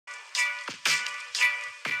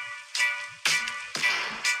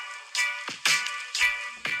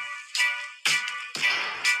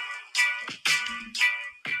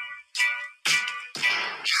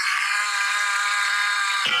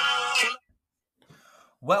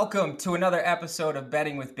Welcome to another episode of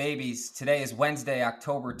Betting with Babies. Today is Wednesday,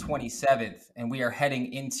 October 27th, and we are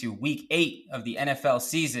heading into week 8 of the NFL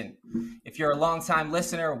season. If you're a longtime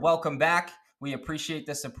listener, welcome back. We appreciate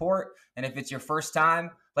the support. And if it's your first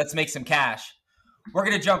time, let's make some cash. We're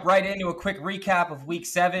going to jump right into a quick recap of week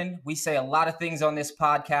 7. We say a lot of things on this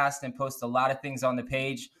podcast and post a lot of things on the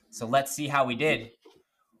page. So let's see how we did.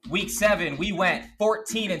 Week 7, we went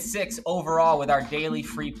 14-6 overall with our daily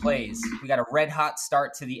free plays. We got a red hot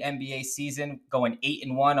start to the NBA season, going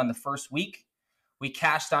 8-1 on the first week. We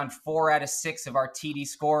cashed on 4 out of 6 of our TD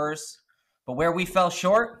scorers. But where we fell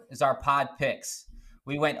short is our pod picks.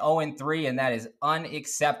 We went 0-3, and that is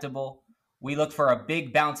unacceptable. We look for a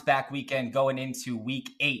big bounce back weekend going into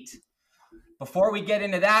week 8. Before we get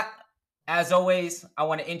into that, as always, I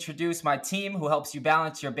want to introduce my team who helps you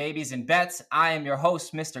balance your babies and bets. I am your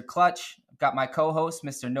host, Mr. Clutch. I've got my co-host,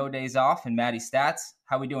 Mr. No Days Off, and Maddie Stats.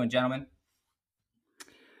 How we doing, gentlemen?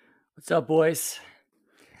 What's up, boys?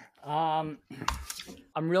 I'm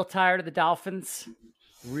real tired of the Dolphins.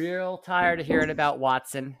 Real tired of hearing about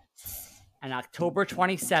Watson. And October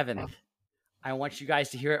 27th, I want you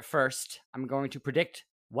guys to hear it first. I'm going to predict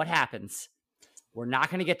what happens. We're not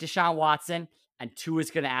going to get Deshaun Watson. And Tua is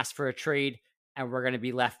going to ask for a trade, and we're going to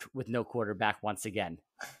be left with no quarterback once again.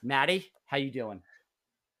 Maddie, how you doing?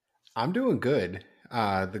 I'm doing good.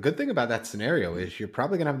 The good thing about that scenario is you're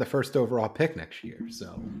probably going to have the first overall pick next year.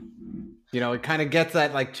 So, it kind of gets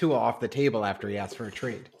that like Tua off the table after he asks for a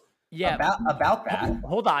trade. Yeah. About that.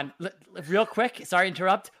 Hold on. Real quick. Sorry to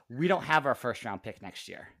interrupt. We don't have our first round pick next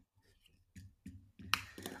year.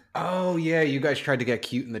 Oh, yeah. You guys tried to get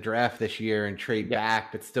cute in the draft this year and trade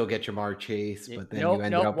back, but still get Jamar Chase. But then you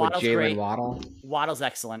ended up Waddle's with Jalen great. Waddle. Waddle's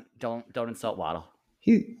excellent. Don't insult Waddle.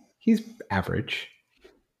 He's average.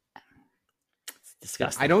 It's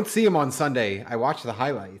disgusting. I don't see him on Sunday. I watch the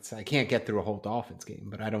highlights. I can't get through a whole Dolphins game,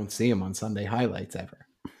 but I don't see him on Sunday highlights ever.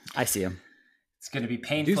 I see him. It's going to be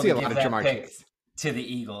painful to give that pick to the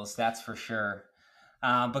Eagles, that's for sure.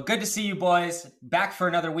 But good to see you boys. Back for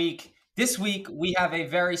another week. This week, we have a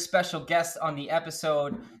very special guest on the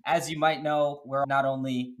episode. As you might know, we're not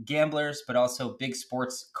only gamblers, but also big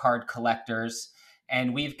sports card collectors.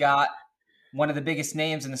 And we've got one of the biggest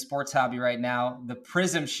names in the sports hobby right now, the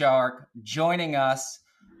Prism Shark, joining us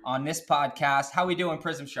on this podcast. How we doing,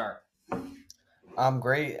 Prism Shark? I'm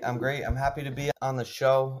great. I'm happy to be on the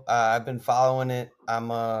show. I've been following it.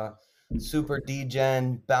 I'm a super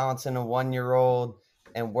degen, balancing a 1-year-old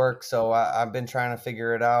and work. So I've been trying to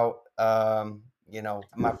figure it out.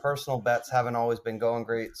 My personal bets haven't always been going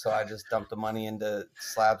great, so I just dumped the money into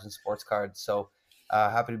slabs and sports cards. So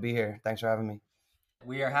happy to be here. Thanks for having me.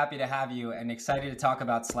 We are happy to have you and excited to talk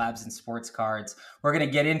about slabs and sports cards. We're going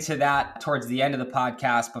to get into that towards the end of the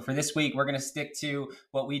podcast, but for this week, we're going to stick to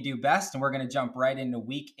what we do best, and we're going to jump right into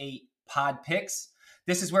week 8 pod picks.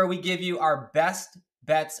 This is where we give you our best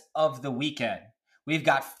bets of the weekend. We've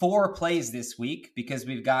got 4 plays this week because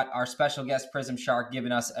we've got our special guest Prism Shark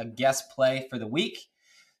giving us a guest play for the week.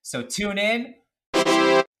 So tune in.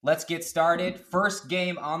 Let's get started. First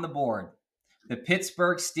game on the board. The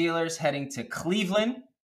Pittsburgh Steelers heading to Cleveland.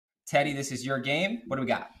 Teddy, this is your game. What do we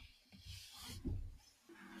got?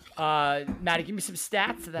 Maddie, give me some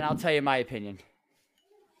stats, and then I'll tell you my opinion.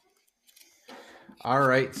 All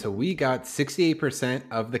right. So we got 68%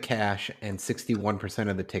 of the cash and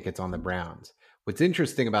 61% of the tickets on the Browns. What's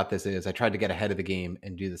interesting about this is I tried to get ahead of the game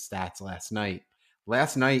and do the stats last night.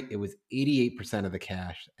 Last night, it was 88% of the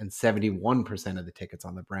cash and 71% of the tickets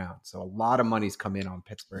on the Browns. So a lot of money's come in on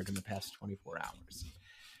Pittsburgh in the past 24 hours.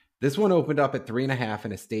 This one opened up at 3.5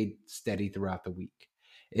 and has stayed steady throughout the week.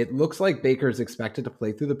 It looks like Baker's expected to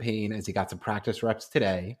play through the pain as he got some practice reps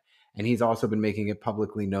today, and he's also been making it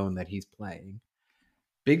publicly known that he's playing.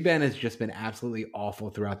 Big Ben has just been absolutely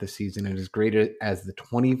awful throughout the season and is graded as the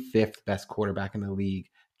 25th best quarterback in the league,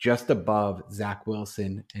 just above Zach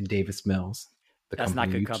Wilson and Davis Mills. That's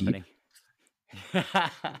not good company.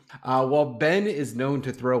 While Ben is known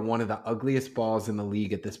to throw one of the ugliest balls in the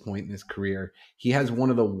league at this point in his career, he has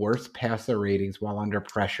one of the worst passer ratings while under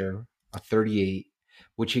pressure, a 38,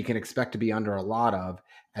 which he can expect to be under a lot of,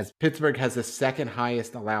 as Pittsburgh has the second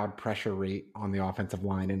highest allowed pressure rate on the offensive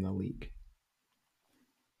line in the league.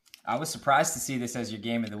 I was surprised to see this as your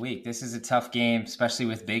game of the week. This is a tough game, especially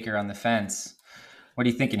with Baker on the fence. What are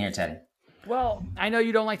you thinking here, Teddy? Well, I know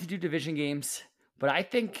you don't like to do division games, but I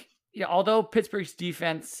think, although Pittsburgh's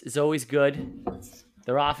defense is always good,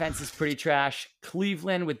 their offense is pretty trash.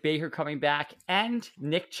 Cleveland with Baker coming back and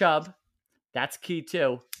Nick Chubb, that's key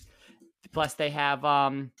too. Plus they have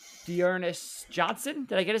D'Ernest Johnson.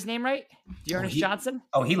 Did I get his name right? D'Ernest Johnson?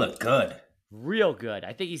 Oh, he looked good. real good.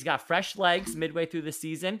 I think he's got fresh legs midway through the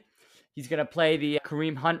season. He's going to play the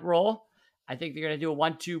Kareem Hunt role. I think they're going to do a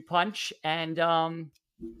 1-2 punch, and I'm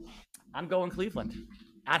going Cleveland.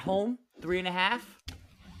 At home, 3.5.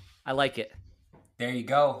 I like it. There you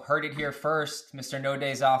go. Heard it here first. Mr. No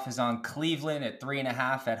Days Off is on Cleveland at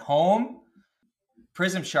 3.5 at home.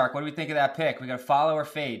 Prism Shark, what do we think of that pick? We got to follow or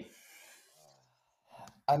fade?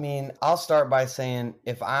 I mean, I'll start by saying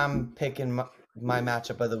if I'm picking my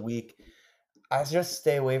matchup of the week, I just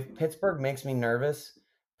stay away. Pittsburgh makes me nervous.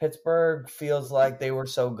 Pittsburgh feels like they were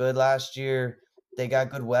so good last year. They got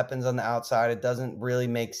good weapons on the outside. It doesn't really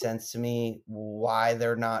make sense to me why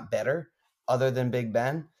they're not better other than Big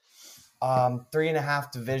Ben.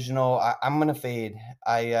 3.5 divisional. I'm going to fade.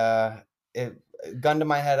 Gun to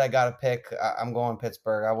my head, I got to pick. I'm going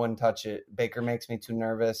Pittsburgh. I wouldn't touch it. Baker makes me too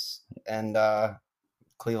nervous. And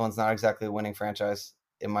Cleveland's not exactly a winning franchise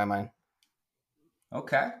in my mind.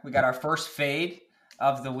 Okay. We got our first fade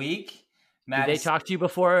of the week. Did they talk to you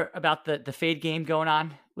before about the fade game going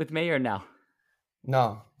on with me or no?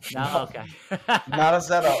 No. No? Okay. Not a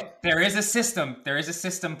setup. There is a system. There is a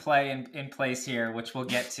system play in place here, which we'll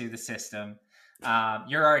get to the system.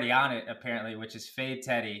 You're already on it, apparently, which is fade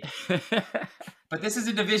Teddy. But this is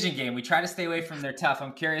a division game. We try to stay away from their tough.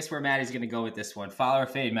 I'm curious where Maddie's going to go with this one. Follow or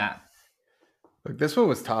fade, Matt? Look, this one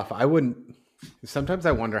was tough. I wouldn't. Sometimes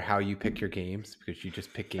I wonder how you pick your games because you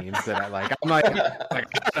just pick games that I like. I'm like, I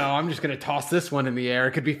don't know, I'm just going to toss this one in the air.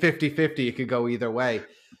 It could be 50-50. It could go either way.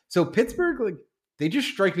 So Pittsburgh, like, they just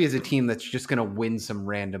strike me as a team that's just going to win some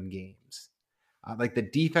random games. Like the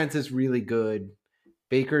defense is really good.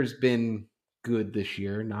 Baker's been good this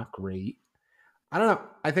year, not great. I don't know.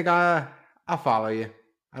 I think I'll follow you.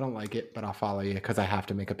 I don't like it, but I'll follow you because I have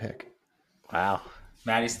to make a pick. Wow.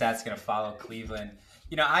 Maddie's Stat's going to follow Cleveland.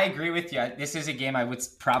 You know, I agree with you. This is a game I would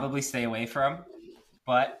probably stay away from,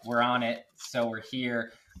 but we're on it, so we're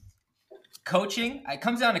here. Coaching, it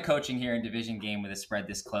comes down to coaching here in division game with a spread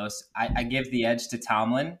this close. I give the edge to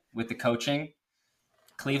Tomlin with the coaching.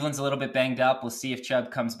 Cleveland's a little bit banged up. We'll see if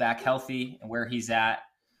Chubb comes back healthy and where he's at.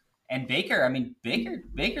 And Baker, I mean,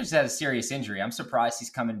 Baker's had a serious injury. I'm surprised he's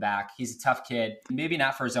coming back. He's a tough kid. Maybe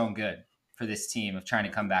not for his own good for this team of trying to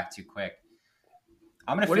come back too quick.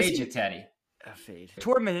 I'm going to fade you, Teddy. A fade.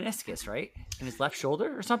 Tore meniscus, right? In his left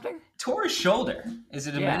shoulder or something? Tore his shoulder. Is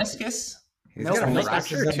it a meniscus? He's got a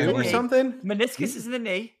fracture too or something? Meniscus is in the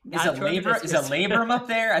knee. Is a labrum up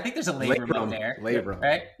there? I think there's a labrum up there. Labrum.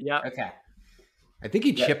 Right? Yeah. Okay. I think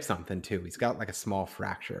he chipped something too. He's got like a small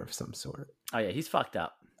fracture of some sort. Oh, yeah. He's fucked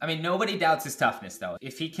up. I mean, nobody doubts his toughness, though.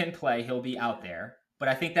 If he can play, he'll be out there. But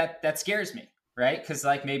I think that scares me, right? Because,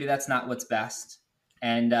 like, maybe that's not what's best.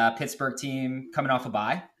 And Pittsburgh team coming off a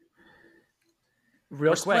bye.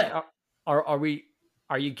 Real quick,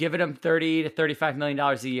 are you giving him $30 to $35 million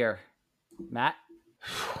a year, Matt?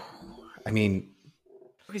 I mean,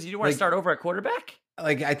 because you don't want to start over at quarterback.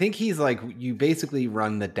 Like, I think he's like, you basically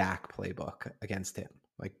run the Dak playbook against him.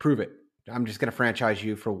 Like, prove it. I'm just going to franchise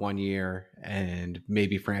you for 1 year and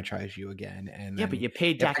maybe franchise you again. And yeah, but you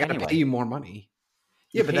paid Dak anyway. Pay you more money.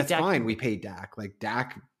 Yeah, but that's fine. We paid Dak. Like,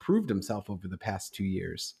 Dak proved himself over the past 2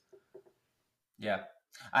 years. Yeah.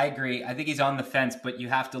 I agree. I think he's on the fence, but you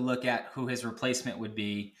have to look at who his replacement would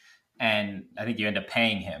be, and I think you end up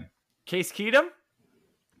paying him. Case Keenum?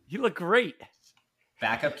 You look great.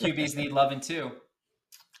 Backup QBs need loving too.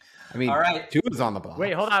 I mean, all right. Tua's on the block.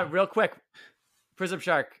 Wait, hold on real quick. Prism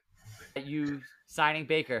Shark, you signing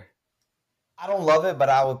Baker? I don't love it, but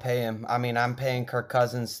I would pay him. I mean, I'm paying Kirk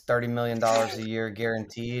Cousins $30 million a year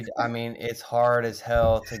guaranteed. I mean, it's hard as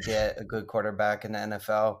hell to get a good quarterback in the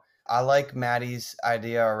NFL. I like Maddie's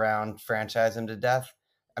idea around franchise him to death.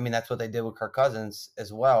 I mean, that's what they did with Kirk Cousins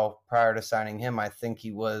as well. Prior to signing him, I think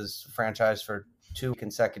he was franchised for 2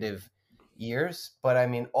 consecutive years. But, I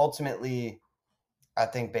mean, ultimately, I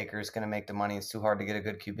think Baker is going to make the money. It's too hard to get a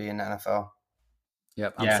good QB in the NFL.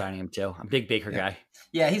 Yep, I'm signing him too. I'm a big Baker guy.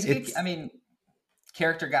 Yeah, he's good. I mean,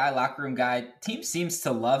 character guy, locker room guy. Team seems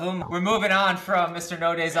to love him. We're moving on from Mr.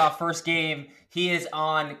 No Days Off first game. He is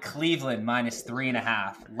on Cleveland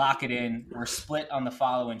 -3.5. Lock it in. We're split on the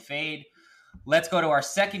follow and fade. Let's go to our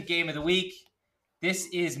second game of the week. This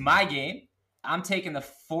is my game. I'm taking we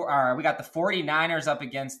got the 49ers up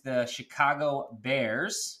against the Chicago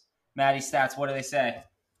Bears. Maddie Stats, what do they say?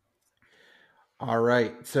 All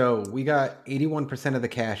right. So we got 81% of the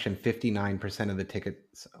cash and 59% of the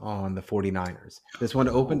tickets on the 49ers. This one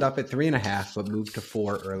opened up at 3.5, but moved to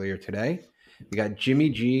 4 earlier today. We got Jimmy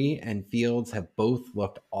G and Fields have both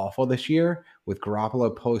looked awful this year, with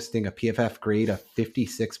Garoppolo posting a PFF grade of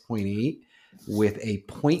 56.8 with a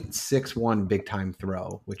 0.61 big time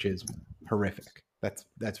throw, which is horrific.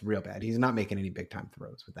 That's real bad. He's not making any big time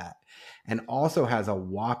throws with that. And also has a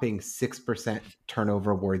whopping 6%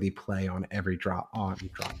 turnover worthy play on every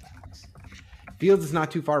dropbacks. Fields is not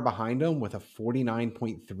too far behind him with a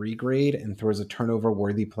 49.3 grade and throws a turnover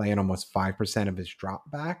worthy play on almost 5% of his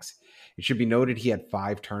dropbacks. It should be noted he had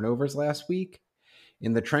 5 turnovers last week.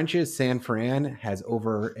 In the trenches, San Fran has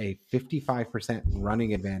over a 55%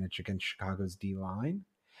 running advantage against Chicago's D-line.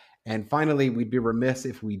 And finally, we'd be remiss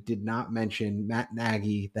if we did not mention Matt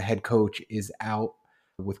Nagy, the head coach, is out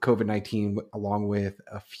with COVID-19 along with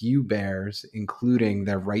a few Bears, including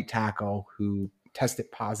their right tackle who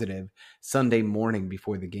tested positive Sunday morning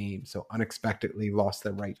before the game. So unexpectedly lost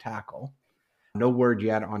their right tackle. No word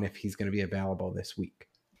yet on if he's going to be available this week.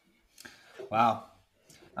 Wow.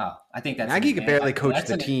 Oh, I think that's Nagy could barely coach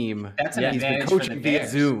the team. That's an He's been advantage coaching for the via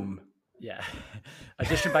Bears. Zoom. Yeah.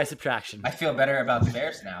 Addition by subtraction. I feel better about the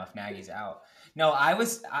Bears now if Nagy's out. No,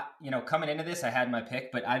 coming into this, I had my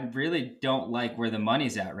pick, but I really don't like where the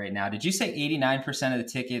money's at right now. Did you say 89% of the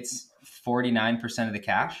tickets, 49% of the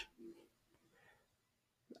cash?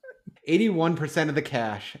 81% of the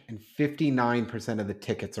cash and 59% of the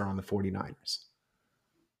tickets are on the 49ers.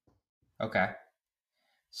 Okay.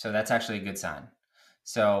 So that's actually a good sign.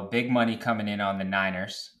 So big money coming in on the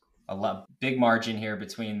Niners. Big margin here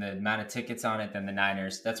between the amount of tickets on it than the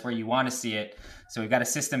Niners. That's where you want to see it. So we've got a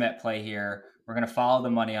system at play here. We're going to follow the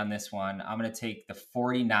money on this one. I'm going to take the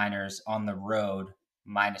 49ers on the road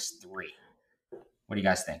 -3. What do you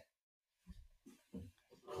guys think?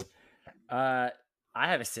 I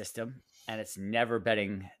have a system, and it's never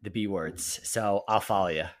betting the B words. So I'll follow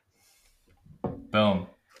you. Boom.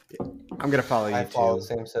 I'm going to follow you I follow the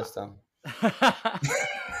too. same system.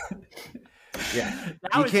 Yeah.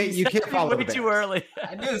 You can't follow way the too Bears. early.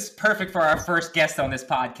 I knew this was perfect for our first guest on this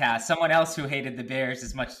podcast. Someone else who hated the Bears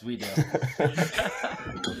as much as we do.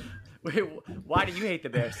 Wait, why do you hate the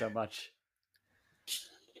Bears so much?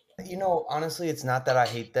 Honestly, it's not that I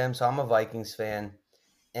hate them. So I'm a Vikings fan,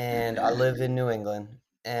 and I live in New England.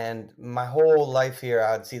 And my whole life here,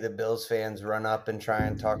 I would see the Bills fans run up and try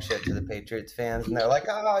and talk shit to the Patriots fans. And they're like,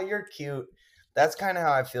 oh, you're cute. That's kind of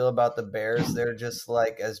how I feel about the Bears. They're just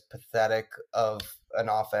like as pathetic of an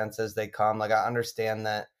offense as they come. Like, I understand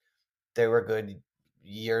that they were good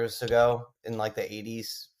years ago in like the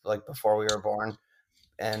 80s, like before we were born.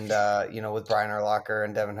 And, with Brian Urlacher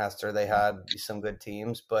and Devin Hester, they had some good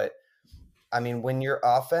teams. But, I mean, when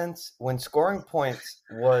scoring points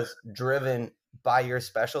was driven by your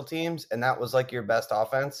special teams and that was like your best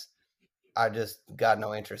offense, I just got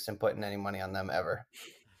no interest in putting any money on them ever.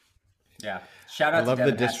 Yeah. Shout out I love to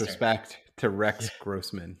the Devin Hester. disrespect to Rex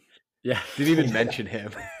Grossman. Yeah. Didn't even mention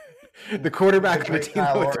him. The quarterback of the team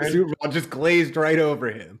that went to the Super Bowl just glazed right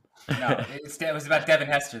over him. No, it was about Devin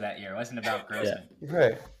Hester that year. It wasn't about Grossman. Yeah.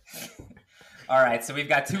 Right. All right, so we've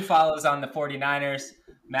got 2 follows on the 49ers.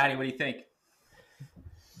 Maddie, what do you think?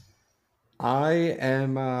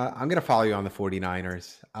 I'm going to follow you on the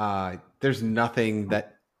 49ers. There's nothing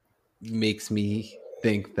that makes me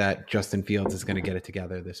think that Justin Fields is going to get it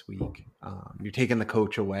together this week. You're taking the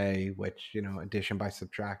coach away, which, addition by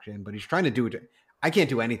subtraction, but he's trying to do it. I can't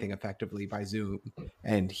do anything effectively by Zoom,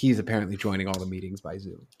 and he's apparently joining all the meetings by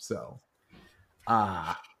Zoom. So,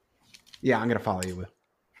 I'm going to follow you.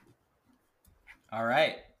 All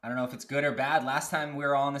right. I don't know if it's good or bad. Last time we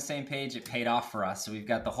were all on the same page, it paid off for us. So we've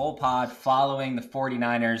got the whole pod following the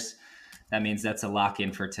 49ers. That means that's a lock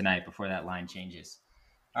in for tonight before that line changes.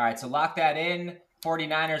 All right, so lock that in.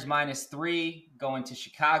 49ers -3 going to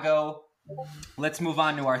Chicago. Let's move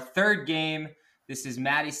on to our third game. This is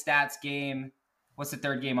Maddie's stats game. What's the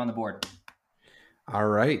third game on the board? All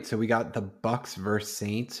right, so we got the Bucks versus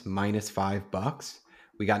Saints -$5.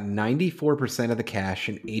 We got 94% of the cash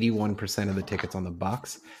and 81% of the tickets on the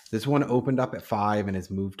Bucks. This one opened up at 5 and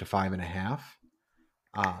has moved to 5.5.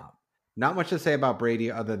 Not much to say about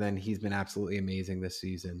Brady other than he's been absolutely amazing this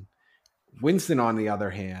season. Winston, on the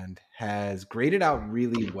other hand, has graded out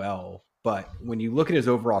really well. But when you look at his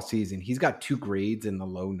overall season, he's got 2 grades in the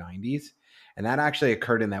low 90s. And that actually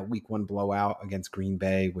occurred in that week 1 blowout against Green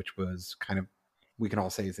Bay, which was kind of, we can all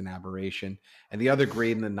say is an aberration. And the other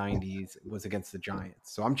grade in the 90s was against the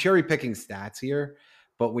Giants. So I'm cherry picking stats here.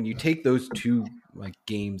 But when you take those 2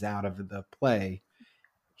 games out of the play,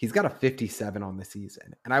 he's got a 57 on the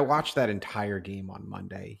season. And I watched that entire game on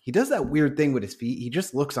Monday. He does that weird thing with his feet. He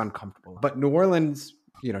just looks uncomfortable. But New Orleans,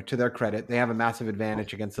 to their credit, they have a massive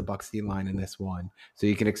advantage against the Bucs D line in this one. So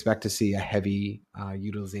you can expect to see a heavy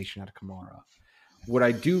utilization out of Kamara. What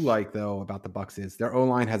I do like, though, about the Bucs is their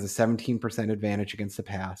O-line has a 17% advantage against the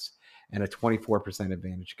pass and a 24%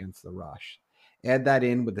 advantage against the rush. Add that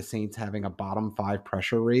in with the Saints having a bottom 5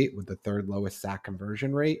 pressure rate with the third lowest sack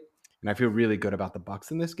conversion rate, and I feel really good about the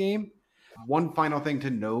Bucs in this game. One final thing to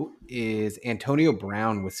note is Antonio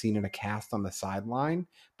Brown was seen in a cast on the sideline,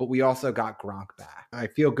 but we also got Gronk back. I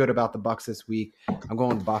feel good about the Bucs this week. I'm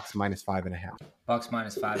going Bucs minus 5.5. Bucs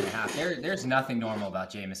minus 5.5. There's nothing normal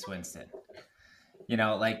about Jameis Winston. You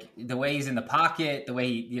know, like the way he's in the pocket, the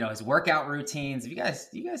way his workout routines. Have you guys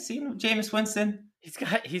seen Jameis Winston? He's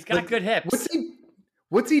got good hips.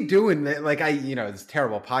 What's he doing? Like it's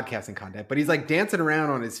terrible podcasting content, but he's like dancing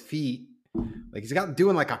around on his feet. Like he's got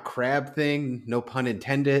doing like a crab thing, no pun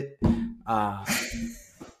intended.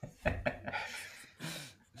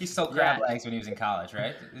 He sold crab legs when he was in college,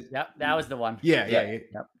 right? Yep, that was the one. Yeah.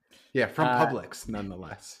 Yep. Yeah, from Publix,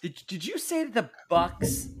 nonetheless. Did you say that the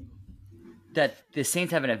Bucs that the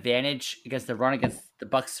Saints have an advantage against the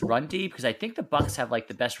Bucs run D? Because I think the Bucs have like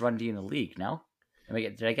the best run D in the league. No,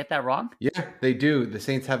 did I get that wrong? Yeah, they do. The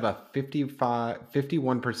Saints have a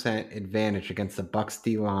 51% advantage against the Bucs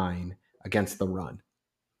D line against the run.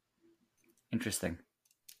 Interesting.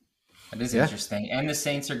 That is interesting. And the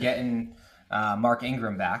Saints are getting Mark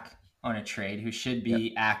Ingram back on a trade, who should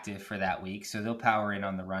be active for that week. So they'll power in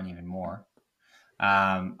on the run even more.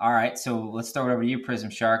 All right, so let's throw it over to you,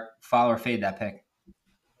 Prism Shark. Follow or fade that pick?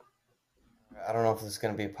 I don't know if this is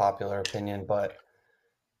going to be a popular opinion, but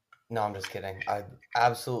no, I'm just kidding. I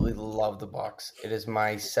absolutely love the Bucs. It is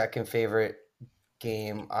my second favorite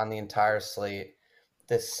game on the entire slate.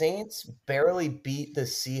 The Saints barely beat the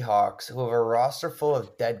Seahawks, who have a roster full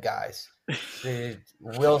of dead guys.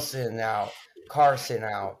 Wilson out, Carson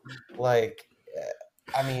out. Like,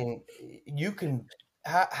 I mean, you can.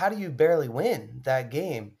 How do you barely win that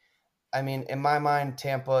game? I mean, in my mind,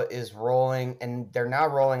 Tampa is rolling, and they're now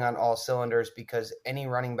rolling on all cylinders because any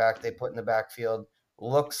running back they put in the backfield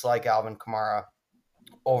looks like Alvin Kamara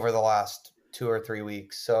over the last 2 or 3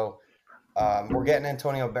 weeks. So we're getting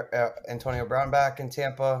Antonio Brown back in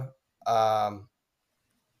Tampa. I'm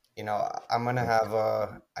gonna have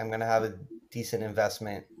a decent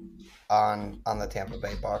investment on the Tampa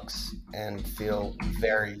Bay Bucs and feel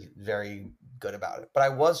very, very good about it. But I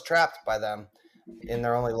was trapped by them, and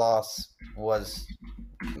their only loss was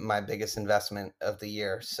my biggest investment of the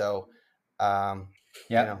year. So, who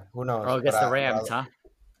knows? Oh, against the Rams, huh?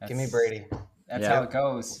 Give me Brady. That's how it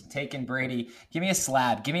goes. Taking Brady. Give me a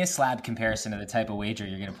slab. Give me a slab comparison of the type of wager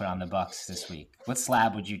you're going to put on the Bucs this week. What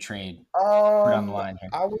slab would you trade? Put on the line here?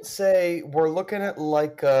 I would say we're looking at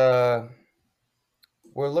like a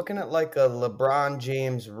LeBron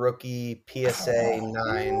James rookie PSA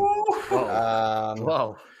 9.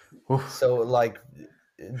 Whoa. So like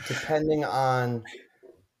depending on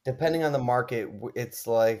the market, it's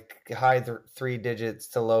like high 3 digits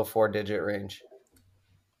to low 4 digit range.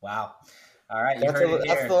 Wow. All right, that's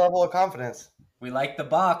the level of confidence. We like the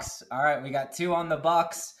Bucs. All right, we got 2 on the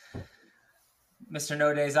Bucs. Mr.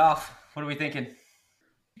 No Days Off. What are we thinking?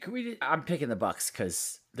 I'm picking the Bucs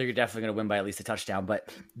because they're definitely going to win by at least a touchdown.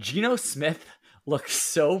 But Geno Smith looks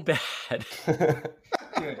so bad.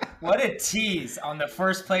 Dude, what a tease on the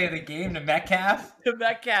first play of the game to Metcalf.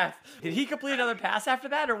 Did he complete another pass after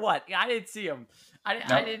that or what? I didn't see him.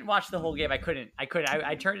 I didn't watch the whole game. I couldn't.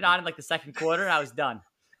 I turned it on in like the second quarter and I was done.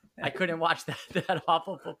 I couldn't watch that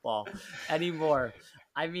awful football anymore.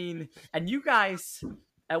 I mean, and you guys,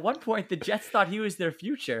 at one point, the Jets thought he was their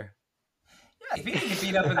future. Yeah, if he didn't get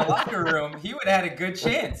beat up in the locker room, he would have had a good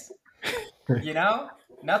chance. You know?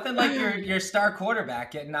 Nothing like your star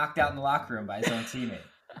quarterback getting knocked out in the locker room by his own teammate.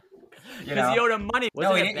 Because he owed him money.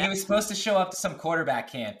 He was supposed to show up to some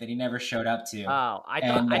quarterback camp that he never showed up to. Oh, I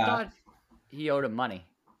thought he owed him money.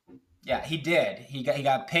 Yeah, he did. He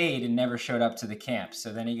got paid and never showed up to the camp.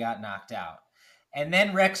 So then he got knocked out. And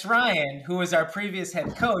then Rex Ryan, who was our previous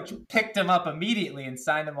head coach, picked him up immediately and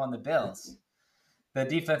signed him on the Bills. The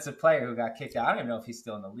defensive player who got kicked out. I don't even know if he's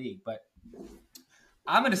still in the league, but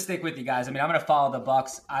I'm going to stick with you guys. I mean, I'm going to follow the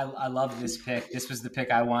Bucs. I love this pick. This was the pick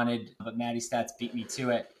I wanted, but Matty Stats beat me to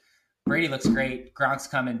it. Brady looks great. Gronk's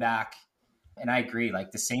coming back. And I agree.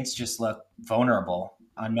 Like, the Saints just look vulnerable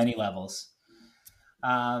on many levels.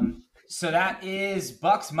 So that is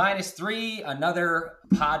Bucs -3, another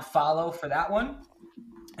pod follow for that one.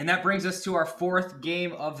 And that brings us to our 4th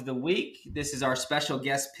game of the week. This is our special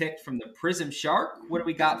guest pick from the Prism Shark. What do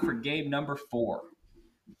we got for game number 4?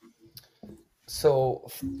 So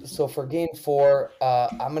for game 4,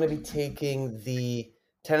 I'm going to be taking the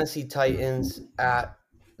Tennessee Titans at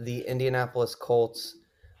the Indianapolis Colts.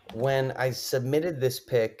 When I submitted this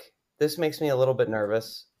pick, this makes me a little bit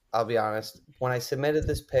nervous. I'll be honest. When I submitted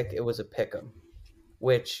this pick, it was a pick'em,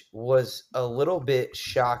 which was a little bit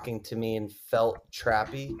shocking to me and felt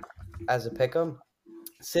trappy as a pick'em.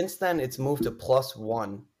 Since then, it's moved to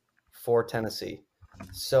 +1 for Tennessee.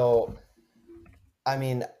 So, I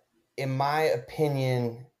mean, in my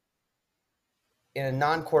opinion, in a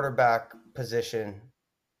non-quarterback position,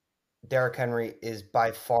 Derrick Henry is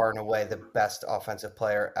by far and away the best offensive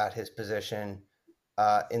player at his position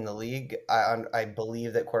in the league. I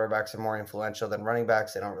believe that quarterbacks are more influential than running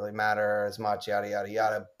backs. They don't really matter as much, yada, yada,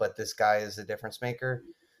 yada. But this guy is a difference maker.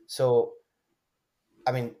 So,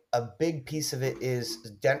 I mean, a big piece of it is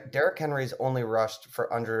Derrick Henry's only rushed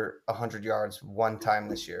for under 100 yards one time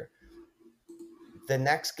this year. The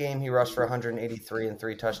next game, he rushed for 183 and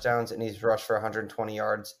 3 touchdowns, and he's rushed for 120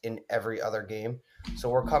 yards in every other game. So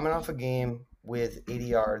we're coming off a game with 80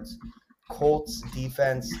 yards. Colts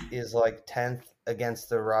defense is like 10th against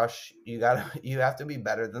the rush. You have to be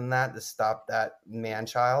better than that to stop that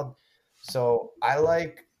man-child. So I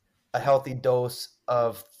like a healthy dose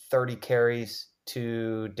of 30 carries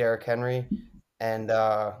to Derrick Henry and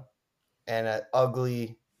an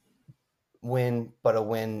ugly win, but a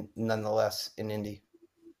win nonetheless in Indy.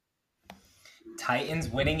 Titans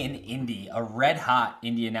winning in Indy, a red-hot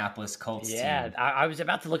Indianapolis Colts team. Yeah, I was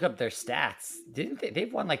about to look up their stats. Didn't they?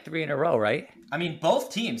 They've won like 3 in a row, right? I mean,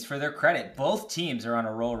 both teams, for their credit, both teams are on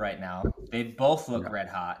a roll right now. They both look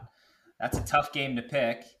red-hot. That's a tough game to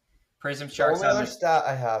pick. Prism Sharks. The only other stat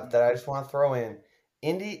I have that I just want to throw in,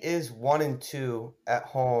 Indy is 1-2 at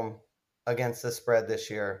home against the spread this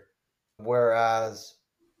year, whereas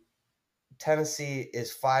Tennessee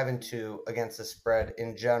is 5-2 against the spread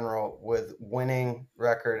in general, with winning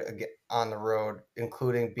record on the road,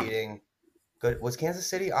 including beating. Was Kansas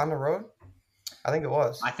City on the road? I think it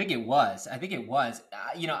was. I think it was.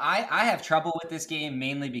 I have trouble with this game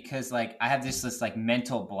mainly because like I have this like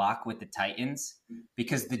mental block with the Titans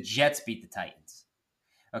because the Jets beat the Titans.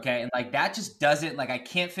 Okay, and like that just doesn't, like I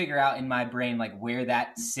can't figure out in my brain like where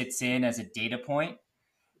that sits in as a data point.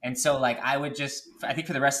 And so, like, I think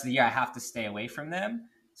for the rest of the year, I have to stay away from them.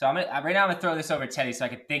 So right now I'm going to throw this over to Teddy so I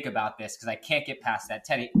can think about this because I can't get past that.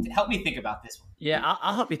 Teddy, help me think about this one. Yeah,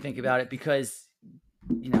 I'll help you think about it because,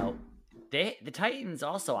 the Titans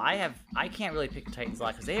also, I can't really pick the Titans a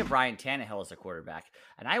lot because they have Ryan Tannehill as a quarterback.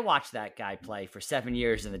 And I watched that guy play for 7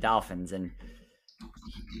 years in the Dolphins. And,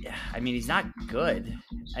 I mean, he's not good.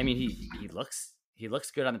 I mean, he looks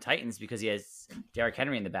good on the Titans because he has Derrick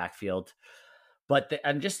Henry in the backfield. But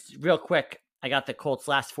just real quick, I got the Colts'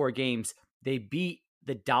 last 4 games. They beat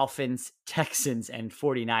the Dolphins, Texans, and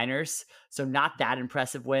 49ers. So not that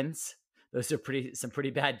impressive wins. Those are some pretty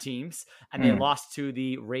bad teams. And they lost to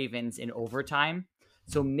the Ravens in overtime.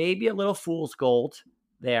 So maybe a little fool's gold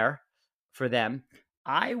there for them.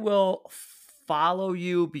 I will follow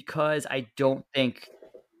you because I don't think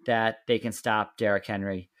that they can stop Derrick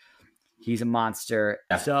Henry. He's a monster.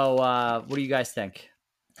 So what do you guys think?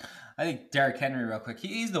 I think Derrick Henry, real quick,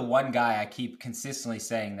 he's the one guy I keep consistently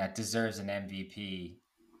saying that deserves an MVP,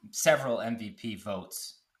 several MVP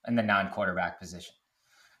votes in the non-quarterback position.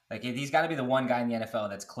 Like, he's got to be the one guy in the NFL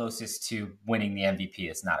that's closest to winning the MVP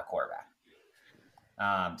that's not a quarterback.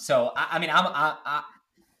 God,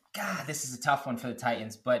 this is a tough one for the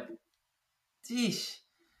Titans, but geez,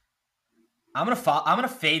 I'm gonna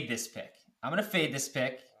fade this pick.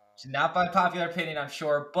 Not by popular opinion, I'm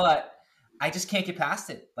sure, but I just can't get past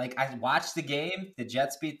it. Like, I watched the game. The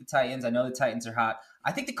Jets beat the Titans. I know the Titans are hot.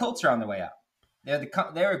 I think the Colts are on their way out.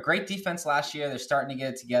 They're a great defense last year. They're starting to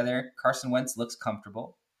get it together. Carson Wentz looks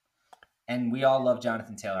comfortable. And we all love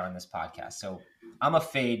Jonathan Taylor on this podcast. So I'm a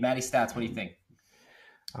fade. Matty Stats, what do you think?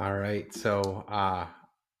 All right. So I'm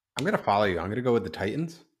going to follow you. I'm going to go with the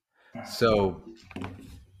Titans. So,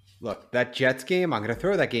 look, that Jets game, I'm going to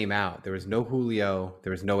throw that game out. There was no Julio.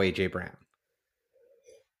 There was no A.J. Brown.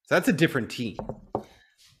 So that's a different team.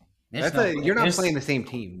 You're not playing the same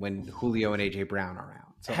team when Julio and A.J. Brown are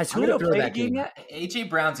out. So has Julio played that game yet? A.J.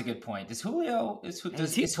 Brown's a good point. Is Julio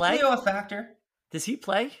a factor? Does he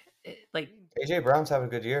play? Like, A.J. Brown's having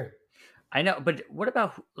a good year. I know, but what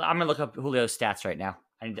about? I'm gonna look up Julio's stats right now.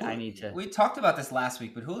 I need to. We talked about this last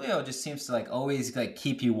week, but Julio just seems to like always like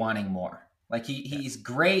keep you wanting more. Like he's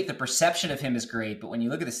great. The perception of him is great, but when you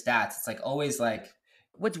look at the stats, it's like always like.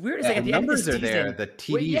 What's weird is like at the end of the season, numbers are there. The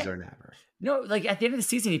TDs are never. No, like at the end of the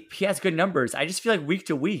season, he has good numbers. I just feel like week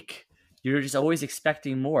to week, you're just always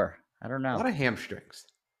expecting more. I don't know. A lot of hamstrings.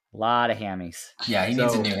 A lot of hammies. Yeah, he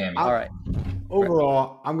needs a new hammy. All right.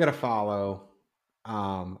 Overall, I'm going to follow.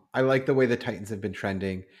 I like the way the Titans have been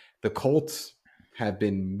trending. The Colts have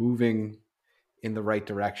been moving in the right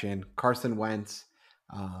direction. Carson Wentz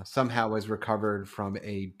somehow has recovered from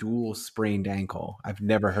a dual sprained ankle. I've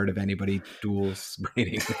never heard of anybody dual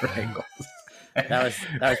spraining their ankles. That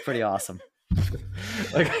was pretty awesome.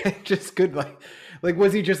 Like I just could like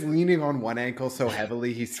was he just leaning on one ankle so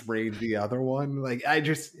heavily he sprained the other one? Like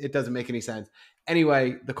it doesn't make any sense.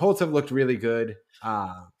 Anyway, the Colts have looked really good.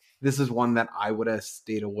 This is one that I would have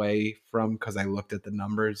stayed away from because I looked at the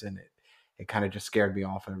numbers and it kind of just scared me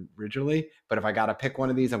off originally. But if I got to pick one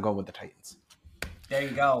of these, I'm going with the Titans. There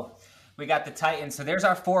you go. We got the Titans. So there's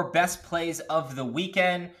our 4 best plays of the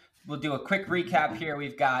weekend. We'll do a quick recap here.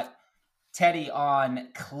 We've got Teddy on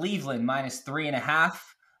Cleveland -3.5.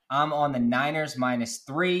 I'm on the Niners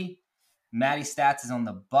 -3. Matty Stats is on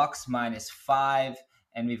the Bucks -5.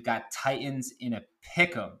 And we've got Titans in a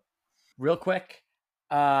pick'em. Real quick,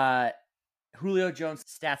 Julio Jones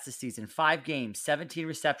stats this season: 5 games, 17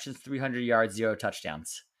 receptions, 300 yards, 0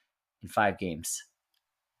 touchdowns in 5 games.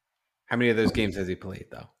 How many of those games has he played,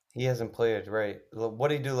 though? He hasn't played, right? What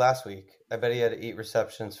did he do last week? I bet he had 8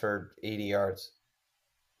 receptions for 80 yards.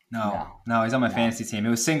 No, he's on my fantasy team. It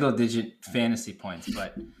was single-digit fantasy points,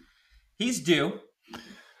 but he's due.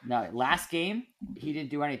 No, last game, he didn't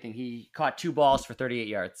do anything. He caught 2 balls for 38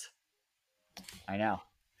 yards. I know.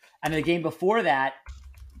 And the game before that,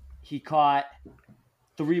 he caught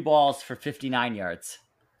 3 balls for 59 yards.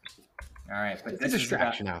 All right, but It's a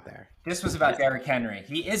distraction out there. This was about Derrick Henry.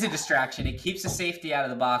 He is a distraction. He keeps the safety out of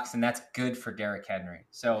the box, and that's good for Derrick Henry.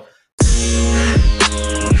 So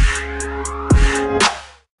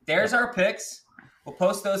there's our picks. We'll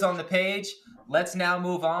post those on the page. Let's now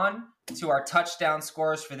move on to our touchdown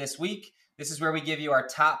scores for this week. This is where we give you our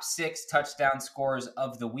top 6 touchdown scores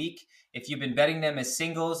of the week. If you've been betting them as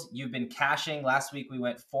singles, you've been cashing. Last week we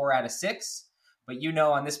went 4 out of 6. But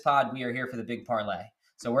on this pod, we are here for the big parlay.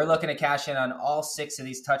 So we're looking to cash in on all 6 of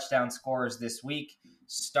these touchdown scores this week,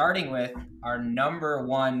 starting with our number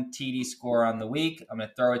 1 TD score on the week. I'm going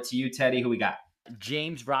to throw it to you, Teddy. Who we got?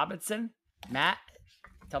 James Robinson. Matt,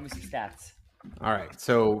 tell me some stats. All right.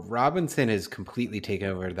 So Robinson has completely taken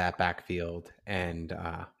over that backfield and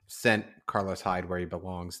sent Carlos Hyde where he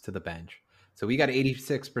belongs, to the bench. So we got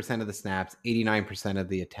 86% of the snaps, 89% of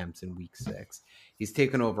the attempts in week 6. He's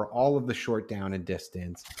taken over all of the short down and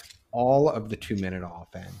distance, all of the 2-minute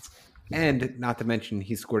offense, and not to mention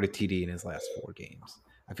he scored a TD in his last 4 games.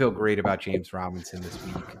 I feel great about James Robinson this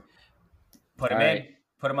week. Put him in.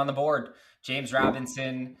 Put him on the board. James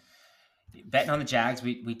Robinson, betting on the Jags.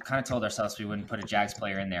 We kind of told ourselves we wouldn't put a Jags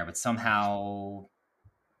player in there, but somehow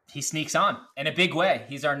he sneaks on in a big way.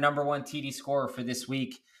 He's our number 1 TD scorer for this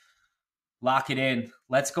week. Lock it in.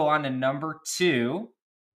 Let's go on to number 2.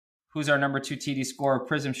 Who's our number 2 TD scorer?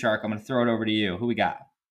 Prism Shark. I'm going to throw it over to you. Who we got?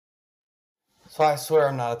 So I swear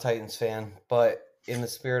I'm not a Titans fan, but in the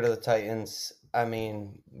spirit of the Titans, I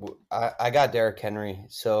mean, I got Derrick Henry.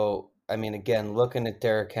 So, I mean, again, looking at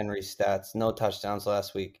Derrick Henry's stats, no touchdowns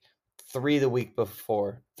last week. 3 the week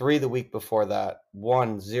before. 3 the week before that.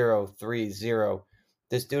 1, 0, 3, 0.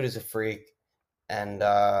 This dude is a freak, and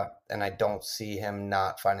I don't see him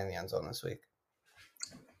not finding the end zone this week.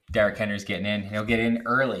 Derrick Henry's getting in. He'll get in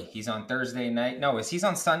early. He's on Thursday night. No, he's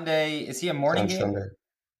on Sunday? Is he a morning game? Sunday.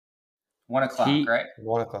 1 o'clock, right?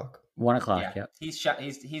 1 o'clock. 1 o'clock, yeah. Yep.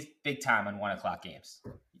 He's big time on 1 o'clock games.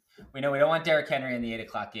 We know we don't want Derrick Henry in the 8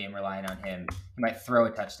 o'clock game relying on him. He might throw a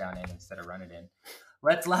touchdown in instead of run it in.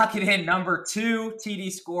 Let's lock it in. Number 2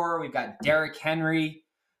 TD scorer. We've got Derrick Henry.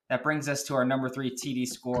 That brings us to our number 3 TD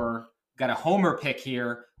scorer. Got a homer pick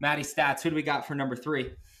here. Matty Stats, who do we got for number 3?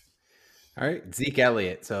 All right, Zeke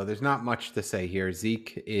Elliott. So there's not much to say here.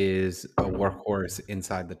 Zeke is a workhorse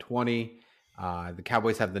inside the 20. The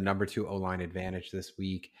Cowboys have the number 2 O-line advantage this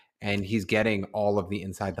week, and he's getting all of the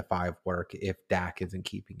inside the 5 work if Dak isn't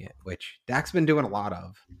keeping it, which Dak's been doing a lot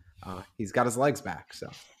of. He's got his legs back, so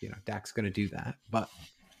Dak's going to do that. But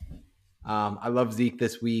I love Zeke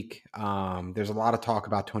this week. There's a lot of talk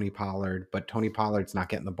about Tony Pollard, but Tony Pollard's not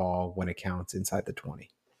getting the ball when it counts inside the 20.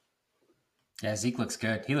 Yeah, Zeke looks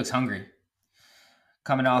good. He looks hungry.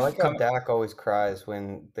 Coming off. I like how Dak always cries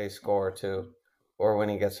when they score too, or when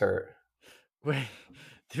he gets hurt. Wait,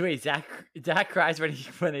 Dak cries when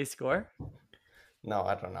they score? No,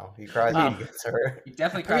 I don't know. He cries when he gets hurt. He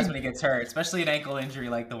definitely cries when he gets hurt, especially an ankle injury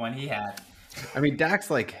like the one he had. I mean, Dak's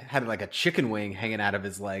had a chicken wing hanging out of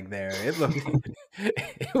his leg there. It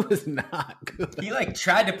was not good. He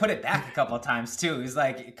tried to put it back a couple of times too. He's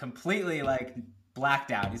completely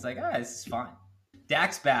blacked out. He's this is fine.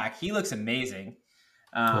 Dak's back. He looks amazing.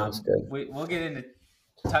 That's good. We'll get into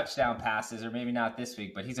touchdown passes, or maybe not this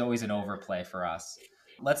week, but he's always an overplay for us.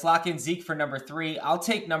 Let's lock in Zeke for number 3. I'll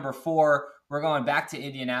take number 4. We're going back to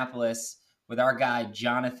Indianapolis with our guy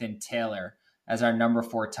Jonathan Taylor as our number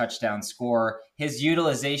 4 touchdown scorer. His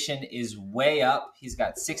utilization is way up. He's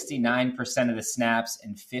got 69% of the snaps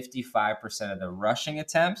and 55% of the rushing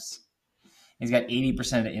attempts. He's got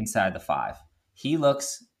 80% of inside the 5. He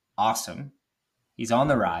looks awesome. He's on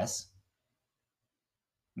the rise.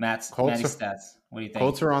 Matty stats. What do you think?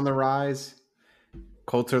 Colts are on the rise.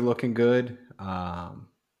 Colts are looking good.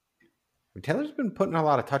 Taylor's been putting a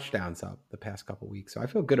lot of touchdowns up the past couple weeks, so I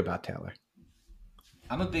feel good about Taylor.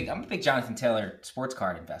 I'm a big Jonathan Taylor sports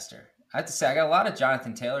card investor. I have to say, I got a lot of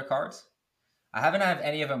Jonathan Taylor cards. I haven't had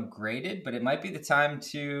any of them graded, but it might be the time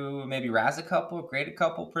to maybe razz a couple, grade a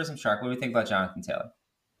couple. Prism Shark, what do you think about Jonathan Taylor?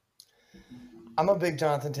 I'm a big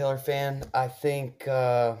Jonathan Taylor fan. I think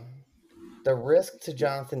the risk to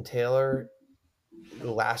Jonathan Taylor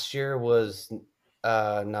last year was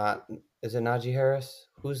not. Is it Najee Harris?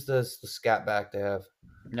 Who's the scat back they have?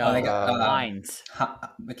 No, they got Hines.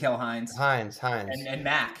 Mikael Hines. Hines. And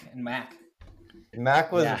Mac.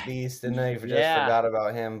 Mac was a beast, and I just forgot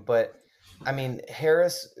about him. But, I mean,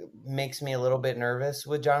 Harris makes me a little bit nervous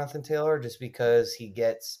with Jonathan Taylor just because he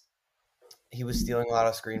was stealing a lot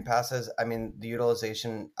of screen passes. I mean, the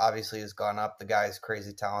utilization obviously has gone up. The guy's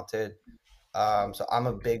crazy talented. So I'm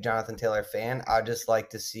a big Jonathan Taylor fan. I just like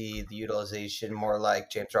to see the utilization more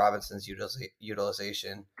like James Robinson's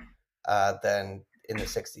utilization than in the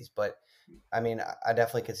 60s. But, I mean, I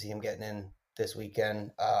definitely could see him getting in this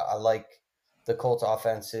weekend. I like the Colts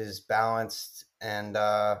offense is balanced, and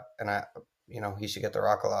he should get the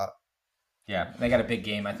rock a lot. Yeah, they got a big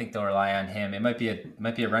game. I think they'll rely on him. It might be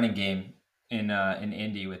a running game in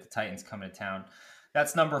Indy with the Titans coming to town.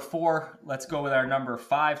 That's number 4. Let's go with our number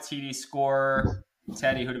 5 TD scorer.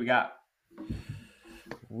 Teddy, who do we got?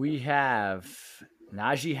 We have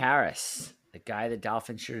Najee Harris, the guy the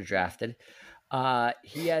Dolphins should have drafted.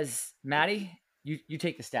 He has Matty. You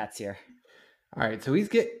take the stats here. All right, so he's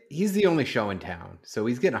the only show in town. So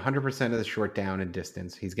he's getting 100% of the short down and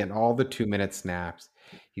distance. He's getting all the 2-minute snaps.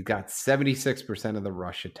 He's got 76% of the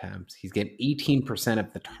rush attempts. He's getting 18%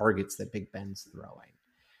 of the targets that Big Ben's throwing.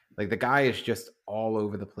 Like, the guy is just all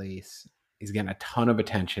over the place. He's getting a ton of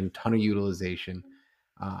attention, ton of utilization.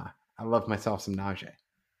 I love myself some Najee.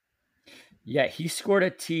 Yeah, he scored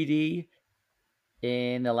a TD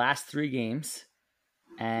in the last 3 games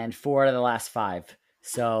and 4 out of the last 5.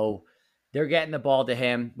 So they're getting the ball to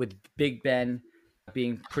him with Big Ben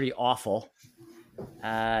being pretty awful.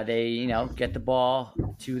 They, get the ball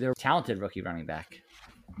to their talented rookie running back.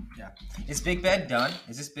 Yeah. Is Big Ben done?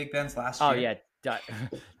 Is this Big Ben's last year? Oh, yeah. Done.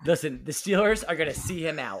 Listen, the Steelers are going to see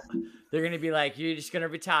him out. They're going to be like, you're just going to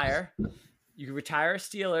retire. You can retire a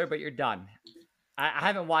Steeler, but you're done. I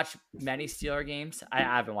haven't watched many Steeler games. I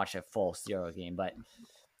haven't watched a full Steeler game, but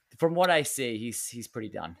from what I see, he's pretty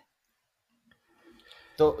done.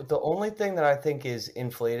 The only thing that I think is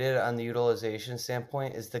inflated on the utilization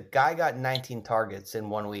standpoint is the guy got 19 targets in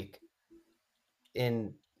 1 week.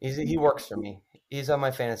 He works for me. He's on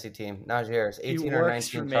my fantasy team. Najee Harris, 18 or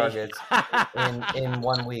 19 targets in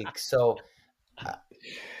 1 week. So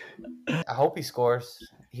I hope he scores.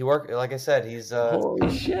 He worked, like I said, he's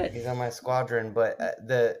holy shit. He's on my squadron. But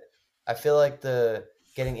I feel like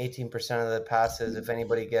getting 18% of the passes, if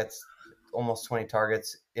anybody gets almost 20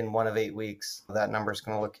 targets in 1 of 8 weeks, that number is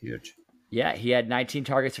going to look huge. Yeah, he had 19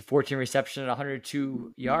 targets for 14 receptions and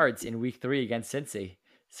 102 yards in week 3 against Cincy.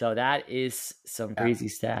 So that is some crazy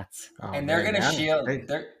stats. Oh, and they're going to shield.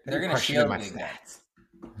 They're going to shield my stats.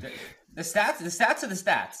 The stats are the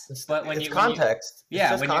stats. But when context.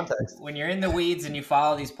 When you're in the weeds and you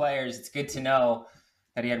follow these players, it's good to know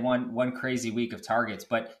that he had one crazy week of targets.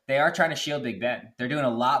 But they are trying to shield Big Ben. They're doing a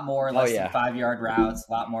lot more less than 5-yard routes,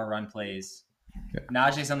 a lot more run plays. Yeah.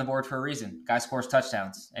 Najee's on the board for a reason. Guy scores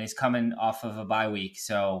touchdowns, and he's coming off of a bye week.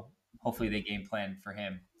 So hopefully they game plan for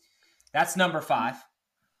him. That's number 5.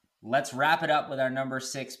 Let's wrap it up with our number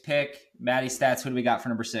 6 pick. Matty stats, who do we got for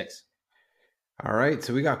number 6? All right,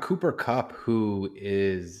 so we got Cooper Kupp, who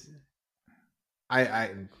is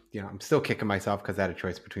I'm still kicking myself because I had a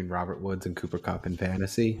choice between Robert Woods and Cooper Kupp in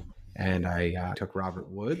fantasy, and I took Robert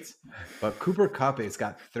Woods. But Cooper Kupp has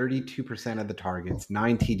got 32% of the targets,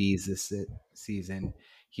 9 TDs this season.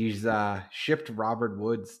 He's shipped Robert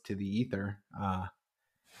Woods to the ether. I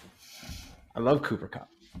love Cooper Kupp.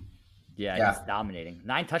 Yeah, he's dominating.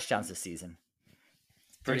 9 touchdowns this season.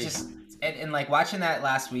 And like watching that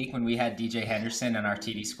last week when we had DJ Henderson on our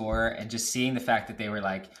TD score and just seeing the fact that they were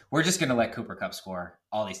like, we're just going to let Cooper Kupp score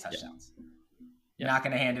all these touchdowns. You're not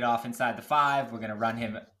going to hand it off inside the 5. We're going to run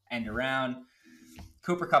him end around.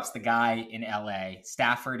 Cooper Kupp's the guy in LA.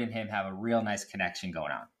 Stafford and him have a real nice connection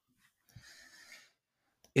going on.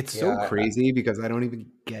 It's so crazy because I don't even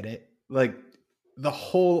get it. Like the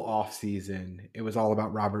whole offseason, it was all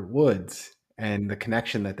about Robert Woods and the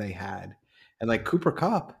connection that they had. And like Cooper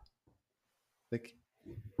Kupp, like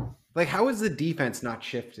Like, how is the defense not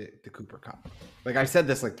shifted to Cooper Kupp? Like, I said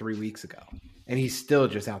this like 3 weeks ago, and he's still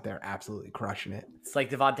just out there absolutely crushing it. It's like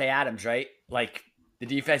Devontae Adams, right? Like the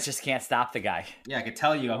defense just can't stop the guy. Yeah, I could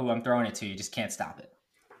tell you who I'm throwing it to. You just can't stop it.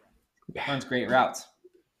 Runs great routes.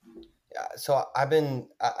 So I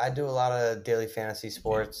do a lot of daily fantasy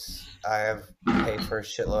sports. I have paid for a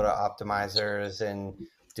shitload of optimizers and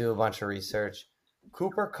do a bunch of research.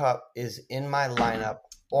 Cooper Kupp is in my lineup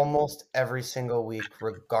almost every single week,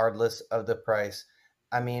 regardless of the price.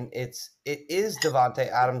 I mean, it is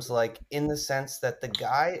Devontae Adams like in the sense that the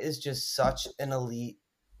guy is just such an elite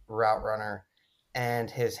route runner, and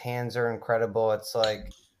his hands are incredible. It's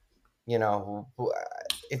like,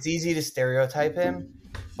 it's easy to stereotype him,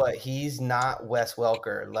 but he's not Wes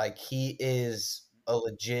Welker. Like, he is a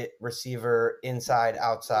legit receiver, inside,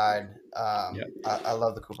 outside. I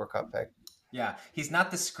love the Cooper Kupp pick. Yeah, he's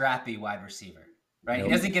not the scrappy wide receiver, right? Nope.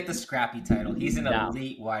 He doesn't get the scrappy title. He's an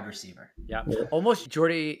elite wide receiver. Yeah, almost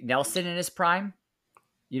Jordy Nelson in his prime.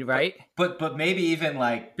 Right? But maybe even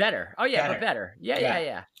like better. Oh yeah, but better.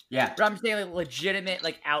 Yeah. But I'm saying like legitimate,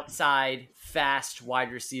 like outside, fast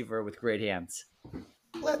wide receiver with great hands.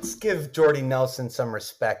 Let's give Jordy Nelson some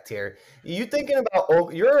respect here. You thinking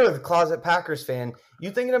about you're a closet Packers fan.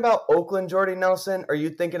 You thinking about Oakland Jordy Nelson, or you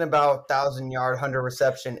thinking about 1,000-yard, 100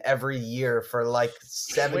 reception every year for like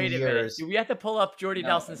 7 Wait a years? minute. Do we have to pull up Jordy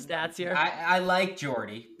Nelson's stats here? I like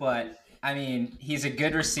Jordy, but I mean, he's a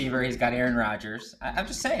good receiver. He's got Aaron Rodgers. I'm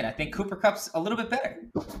just saying, I think Cooper Kupp's a little bit better.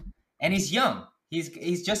 And he's young.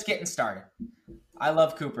 He's just getting started. I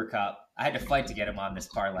love Cooper Kupp. I had to fight to get him on this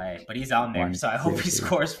parlay, but he's on there, so I hope he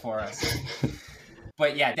scores for us.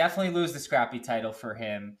 But yeah, definitely lose the scrappy title for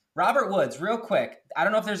him. Robert Woods, real quick. I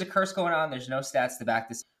don't know if there's a curse going on. There's no stats to back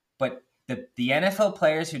this. But the NFL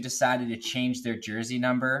players who decided to change their jersey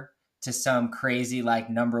number to some crazy like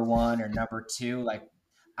number 1 or number 2, like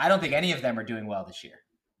I don't think any of them are doing well this year.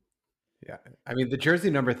 Yeah. I mean, the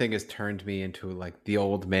jersey number thing has turned me into like the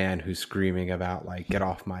old man who's screaming about like, get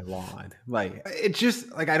off my lawn. Like, it's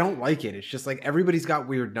just like, I don't like it. It's just like, everybody's got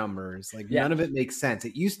weird numbers. Like none of it makes sense.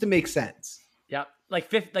 It used to make sense. Yep.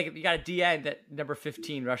 Like you got a DN that number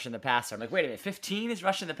 15 rushing the passer. I'm like, wait a minute, 15 is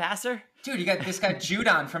rushing the passer? Dude, you got this guy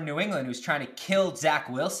Judon from New England who's trying to kill Zach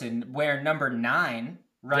Wilson wearing number 9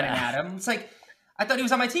 running at him. It's like, I thought he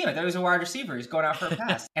was on my team. I thought he was a wide receiver. He's going out for a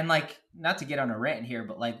pass. And like, not to get on a rant here,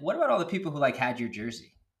 but like, what about all the people who like had your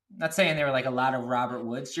jersey? I'm not saying there were like a lot of Robert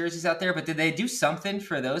Woods jerseys out there, but did they do something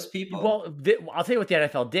for those people? Well, I'll tell you what the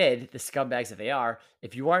NFL did, the scumbags that they are.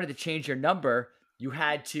 If you wanted to change your number, you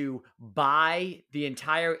had to buy the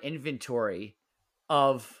entire inventory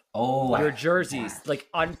of your jerseys, like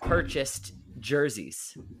unpurchased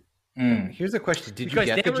jerseys. Here's a question. Did you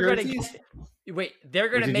get the jerseys? They're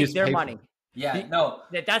going to make their money. Yeah, no.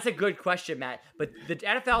 That's a good question, Matt. But the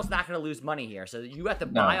NFL is not going to lose money here. So you have to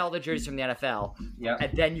buy all the jerseys from the NFL,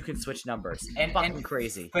 and then you can switch numbers. And fucking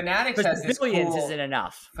crazy. Fanatics has this billions isn't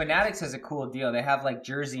enough. Fanatics has a cool deal. They have like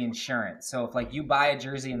jersey insurance. So if like you buy a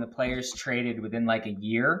jersey and the player's traded within like a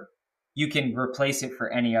year, you can replace it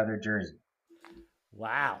for any other jersey.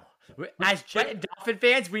 Wow. As Dolphin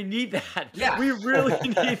fans, we need that. Yeah. We really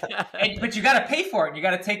need that. But you got to pay for it. You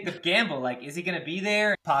got to take the gamble. Like, is he going to be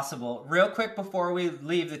there? Possible. Real quick before we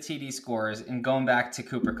leave the TD scores and going back to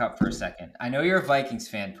Cooper Kupp for a second. I know you're a Vikings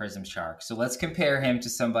fan, Prism Shark. So let's compare him to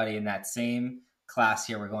somebody in that same class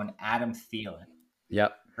here. We're going Adam Thielen.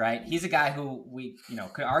 Yep. Right? He's a guy who we,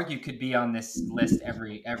 could argue could be on this list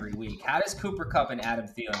every week. How does Cooper Kupp and Adam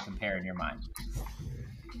Thielen compare in your mind?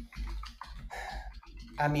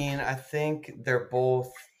 I mean, I think they're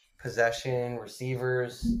both possession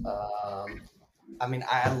receivers. I mean,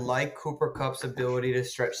 I like Cooper Kupp's ability to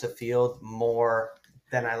stretch the field more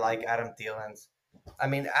than I like Adam Thielen's. I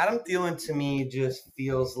mean, Adam Thielen to me just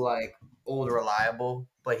feels like old reliable,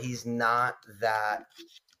 but he's not that.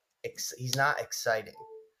 He's not exciting.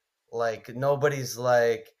 Like nobody's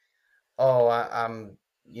like, oh, I'm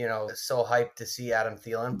so hyped to see Adam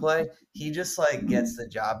Thielen play. He just like gets the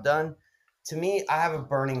job done. To me, I have a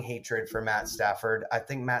burning hatred for Matt Stafford. I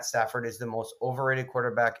think Matt Stafford is the most overrated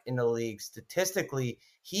quarterback in the league. Statistically,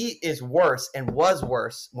 he is worse and was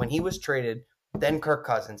worse when he was traded than Kirk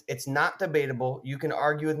Cousins. It's not debatable. You can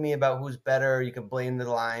argue with me about who's better. You can blame the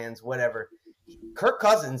Lions, whatever. Kirk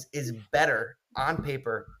Cousins is better on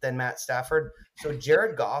paper than Matt Stafford. So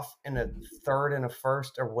Jared Goff in a third and a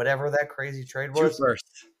first or whatever that crazy trade was.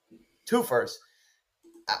 Two firsts.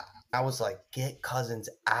 I was like, get Cousins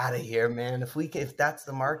out of here, man. If that's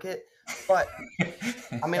the market. But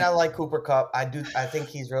I mean, I like Cooper Kupp. I think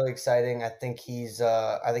he's really exciting. I think he's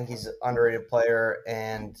an underrated player,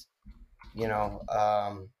 and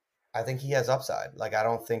I think he has upside. Like, I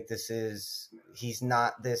don't think he's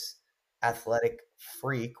not this athletic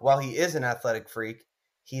freak. While he is an athletic freak,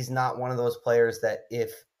 he's not one of those players that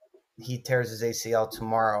if he tears his ACL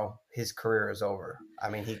tomorrow, his career is over. I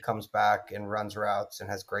mean, he comes back and runs routes and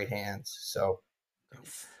has great hands. So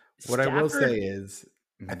what I will Stafford- say is,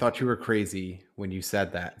 I thought you were crazy when you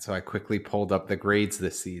said that. So I quickly pulled up the grades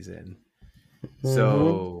this season.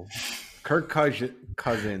 So Kirk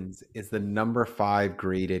Cousins is the number 5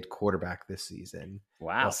 graded quarterback this season.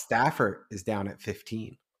 Wow. While Stafford is down at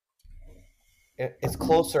 15. it's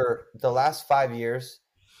closer. The last 5 years,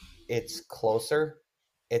 it's closer.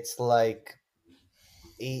 It's like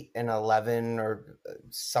 8 and 11 or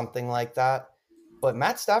something like that. But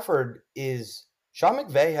Matt Stafford is – Sean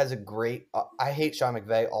McVay has a great I hate Sean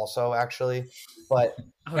McVay also, actually. But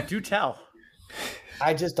do tell.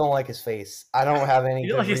 I just don't like his face. I don't have any You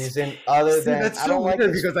good like his- reason other than That's I so don't like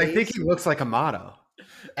weird his because I think face. he looks like Amato.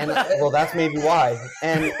 And well, that's maybe why.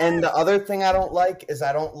 And the other thing I don't like is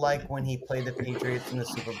I don't like when he played the Patriots in the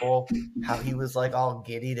Super Bowl, how he was like all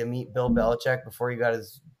giddy to meet Bill Belichick before he got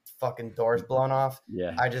his fucking doors blown off.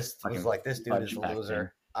 Yeah. I just was Fucking like, this dude is a punch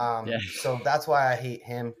loser. Yeah. So that's why I hate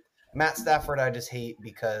him. Matt Stafford, I just hate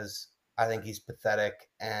because I think he's pathetic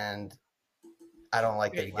and I don't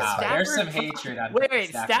like that he gets Wow, hired. there's some hatred on Wait.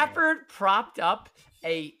 Stafford. Stafford propped up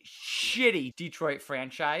a shitty Detroit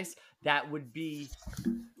franchise that would be.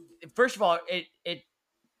 First of all, it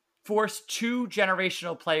forced 2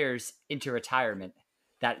 generational players into retirement.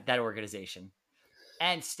 That organization,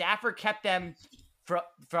 and Stafford kept them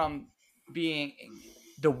from being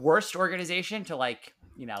the worst organization to 8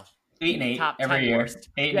 and 8 top 10 every year. worst.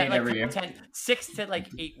 8 and 8 every year. 6 to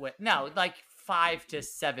 8 wins. No, 5 to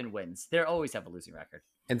 7 wins. They always have a losing record.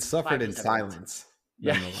 And suffered 5 in to 7 wins. silence.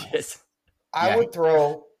 Yeah, nonetheless. yes. I would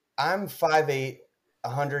throw. I'm 5'8",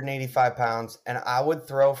 185 pounds, and I would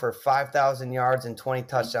throw for 5,000 yards and 20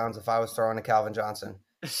 touchdowns if I was throwing to Calvin Johnson.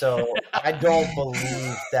 So I don't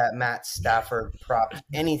believe that Matt Stafford propped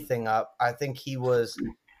anything up. I think he was,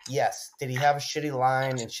 yes. Did he have a shitty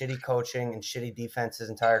line and shitty coaching and shitty defense his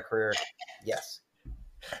entire career? Yes.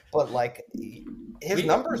 But his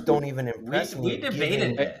numbers don't even impress me. We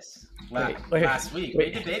debated this last week.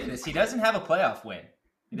 We debated this. He doesn't have a playoff win.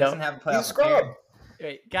 He doesn't have a playoff He's scrub.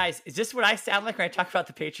 Wait, guys, is this what I sound like when I talk about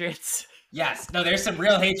the Patriots? Yes. No, there's some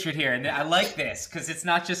real hatred here, and I like this because it's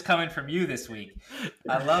not just coming from you this week.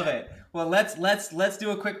 I love it. Well, let's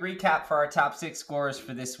do a quick recap for our top 6 scorers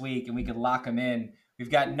for this week, and we can lock them in. We've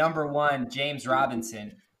got number 1, James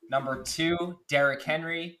Robinson. Number 2, Derrick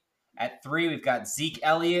Henry. At 3, we've got Zeke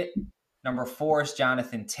Elliott. Number 4 is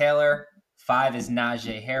Jonathan Taylor. 5 is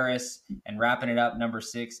Najee Harris. And wrapping it up, number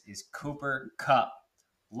 6 is Cooper Kupp.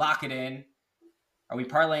 Lock it in. Are we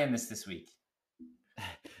parlaying this week?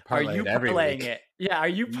 Are you every parlaying week. it? Yeah, are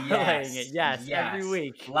you parlaying it? Yes, every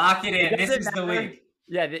week. Lock it in. This doesn't is the matter. week.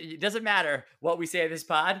 Yeah, it doesn't matter what we say in this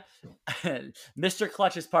pod. Mr.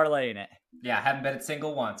 Clutch is parlaying it. Yeah, I haven't bet it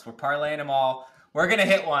single once. We're parlaying them all. We're going to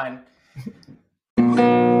hit one.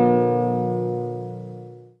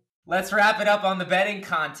 Let's wrap it up on the betting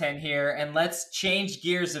content here, and let's change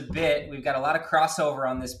gears a bit. We've got a lot of crossover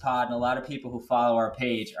on this pod, and a lot of people who follow our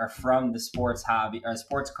page are from the sports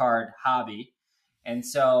card hobby. And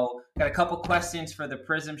so got a couple questions for the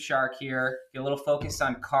Prism Shark here. Get a little focus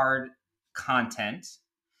on card content.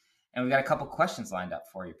 And we've got a couple questions lined up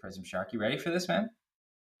for you, Prism Shark. You ready for this, man?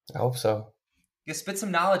 I hope so. You spit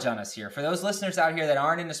some knowledge on us here. For those listeners out here that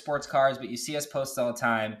aren't into sports cards, but you see us post all the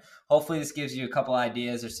time, hopefully this gives you a couple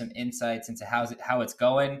ideas or some insights into how it's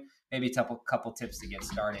going, maybe a couple tips to get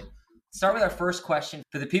started. Start with our first question.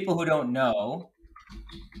 For the people who don't know,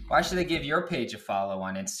 why should they give your page a follow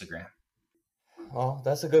on Instagram? Well,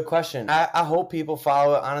 that's a good question. I hope people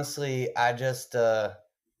follow it. Honestly, I just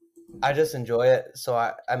enjoy it. So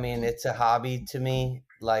I mean, it's a hobby to me.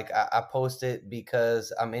 Like I post it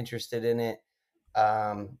because I'm interested in it.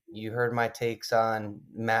 You heard my takes on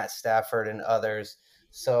Matt Stafford and others.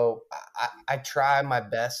 So I try my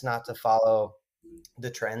best not to follow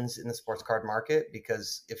the trends in the sports card market,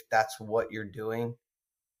 because if that's what you're doing,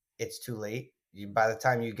 it's too late. By the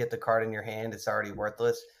time you get the card in your hand, it's already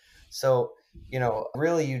worthless. So,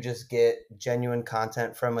 really you just get genuine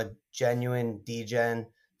content from a genuine DGen,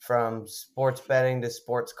 from sports betting to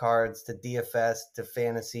sports cards to DFS to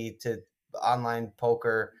fantasy to online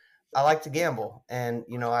poker. I like to gamble, and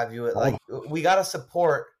I view it like we got to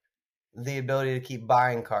support the ability to keep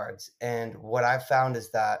buying cards. And what I've found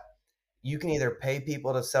is that you can either pay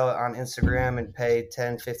people to sell it on Instagram and pay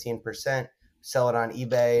 10-15%, sell it on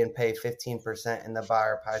eBay and pay 15%, and the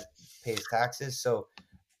buyer pays taxes. So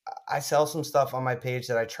I sell some stuff on my page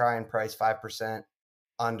that I try and price 5%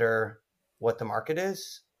 under what the market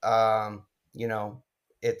is. You know,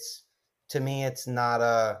 to me, it's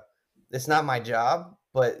not my job,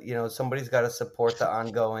 but you know, somebody's got to support the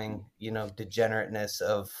ongoing, you know, degenerateness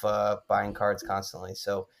of buying cards constantly.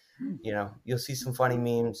 So, you know, you'll see some funny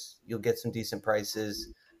memes, you'll get some decent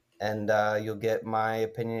prices, and you'll get my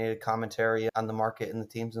opinionated commentary on the market and the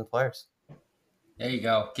teams and the players. There you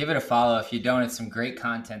go. Give it a follow if you don't. It's some great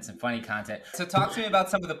content, some funny content. So talk to me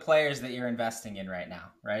about some of the players that you're investing in right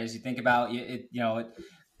now, right? As you think about it, you know,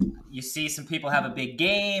 you see some people have a big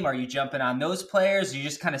game. Are you jumping on those players? You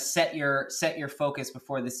just kind of set your focus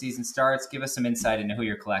before the season starts. Give us some insight into who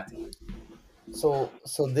you're collecting. So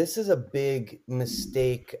this is a big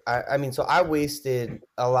mistake. I mean, so I wasted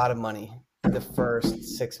a lot of money the first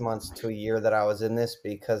 6 months to a year that I was in this,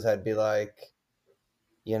 because I'd be like,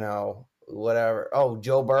 you know, whatever. Oh,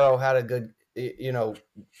 Joe Burrow had a good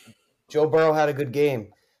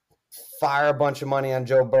game. Fire a bunch of money on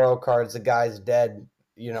Joe Burrow cards. The guy's dead,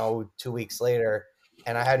 you know, 2 weeks later,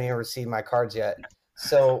 and I hadn't even received my cards yet.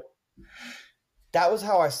 So that was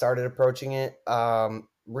how I started approaching it.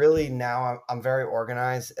 Really now I'm very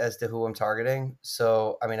organized as to who I'm targeting.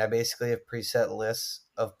 So, I mean, I basically have preset lists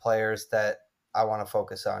of players that I want to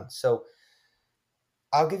focus on. So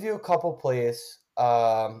I'll give you a couple plays.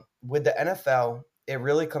 With the NFL, it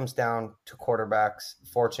really comes down to quarterbacks,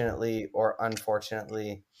 fortunately or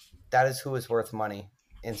unfortunately. That is who is worth money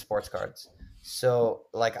in sports cards. So,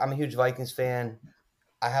 like, I'm a huge Vikings fan.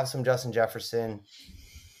 I have some Justin Jefferson.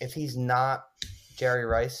 If he's not Jerry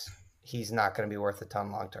Rice, he's not going to be worth a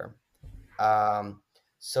ton long term.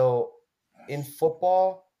 So in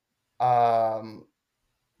football, I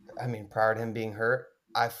mean, prior to him being hurt,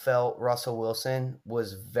 I felt Russell Wilson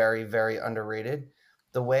was very, very underrated.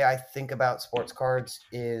 The way I think about sports cards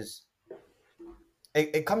is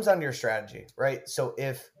it comes down to your strategy, right? So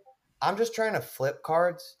if I'm just trying to flip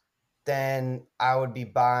cards, then I would be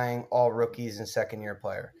buying all rookies and second-year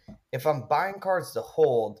player. If I'm buying cards to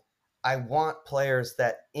hold, I want players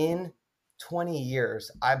that in 20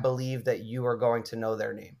 years, I believe that you are going to know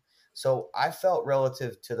their name. So I felt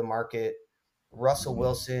relative to the market, Russell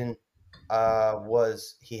Wilson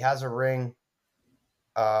he has a ring,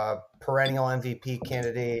 perennial MVP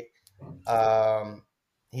candidate.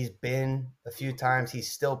 He's been a few times.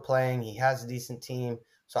 He's still playing. He has a decent team.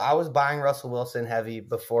 So I was buying Russell Wilson heavy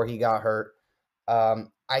before he got hurt.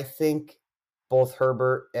 I think both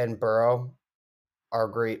Herbert and Burrow are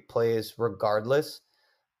great plays regardless.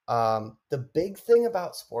 The big thing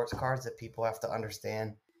about sports cards that people have to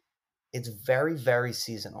understand, it's very, very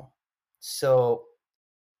seasonal. So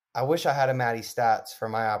I wish I had a Matty stats for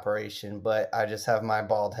my operation, but I just have my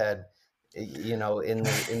bald head, you know, in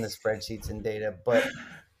the spreadsheets and data. But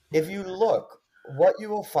if you look, what you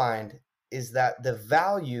will find is that the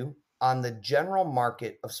value on the general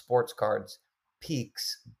market of sports cards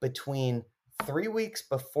peaks between 3 weeks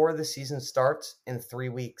before the season starts and 3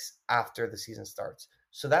 weeks after the season starts.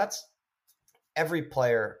 So that's every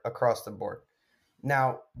player across the board.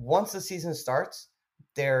 Now, once the season starts,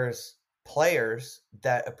 there's players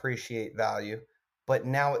that appreciate value, but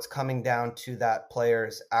now it's coming down to that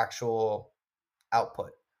player's actual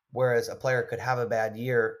output. Whereas a player could have a bad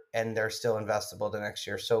year and they're still investable the next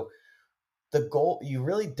year. So the goal, you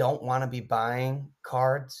really don't want to be buying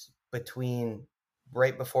cards between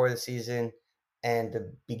right before the season and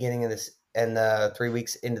the beginning of this and the 3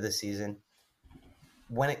 weeks into the season.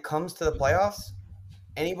 When it comes to the playoffs,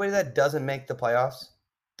 anybody that doesn't make the playoffs,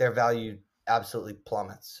 their value absolutely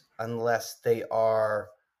plummets unless they are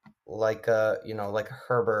like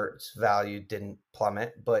Herbert's value didn't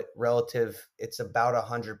plummet, but relative, it's about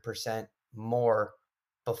 100% more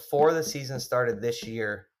before the season started this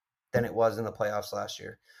year than it was in the playoffs last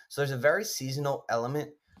year. So there's a very seasonal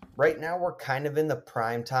element. Right now, we're kind of in the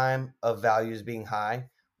prime time of values being high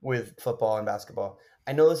with football and basketball.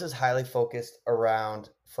 I know this is highly focused around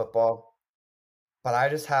football, but I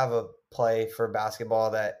just have a play for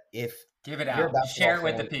basketball that if give it out, share it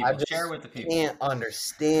with the people. Share it with the people. Can't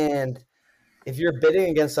understand. If you're bidding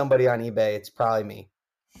against somebody on eBay, it's probably me.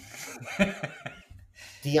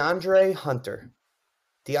 DeAndre Hunter.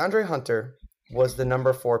 DeAndre Hunter was the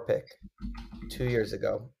number 4 pick 2 years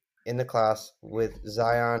ago in the class with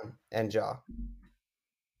Zion and Ja.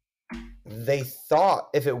 They thought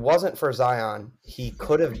if it wasn't for Zion, he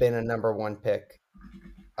could have been a number 1 pick.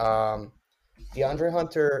 DeAndre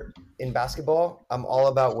Hunter in basketball, I'm all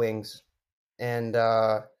about wings and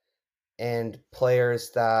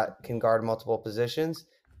players that can guard multiple positions,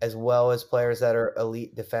 as well as players that are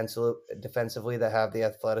elite defensively that have the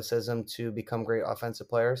athleticism to become great offensive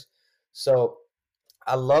players. So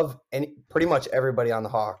I love pretty much everybody on the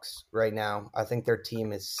Hawks right now. I think their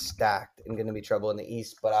team is stacked and going to be trouble in the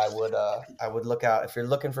East. But I would look out if you're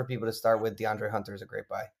looking for people to start with. DeAndre Hunter is a great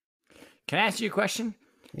buy. Can I ask you a question?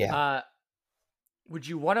 Yeah. Would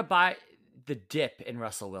you want to buy the dip in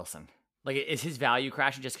Russell Wilson? Like, is his value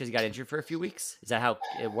crashing just because he got injured for a few weeks? Is that how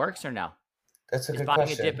it works, or no? That's a is good buying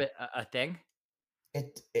question. a dip a thing?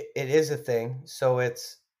 It is a thing. So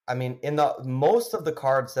it's, I mean, in the most of the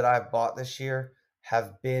cards that I've bought this year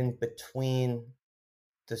have been between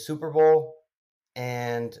the Super Bowl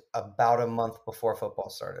and about a month before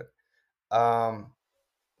football started.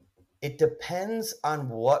 It depends on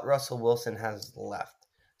what Russell Wilson has left.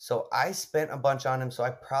 So I spent a bunch on him, so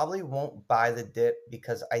I probably won't buy the dip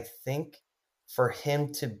because I think for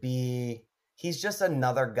him to be, he's just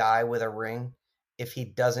another guy with a ring if he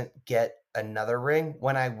doesn't get another ring.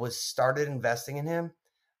 When I started investing in him,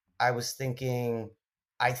 I was thinking,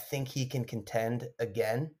 I think he can contend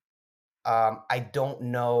again. I don't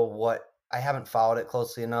know I haven't followed it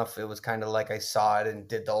closely enough. It was kind of like I saw it and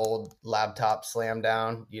did the old laptop slam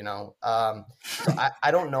down, So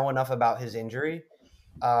I don't know enough about his injury.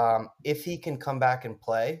 If he can come back and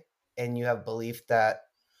play and you have belief that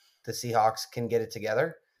the Seahawks can get it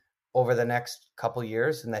together over the next couple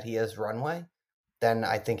years and that he has runway, then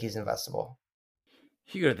I think he's investable.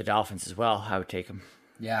 He could go to the Dolphins as well. I would take him.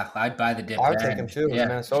 Yeah, I'd buy the dip. I'd take him too in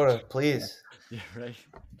Minnesota, please. Yeah, right.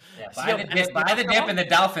 Yeah, buy the dip in the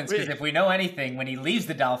Dolphins, because if we know anything, when he leaves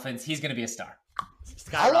the Dolphins, he's going to be a star.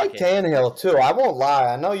 I like Tannehill too. I won't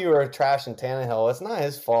lie. I know you were trashing Tannehill. It's not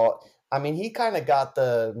his fault. I mean, he kind of got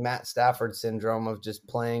the Matt Stafford syndrome of just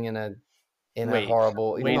playing in a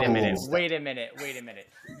horrible. Wait a minute.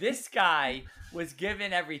 This guy was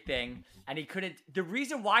given everything, and he couldn't. The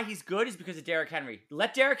reason why he's good is because of Derrick Henry.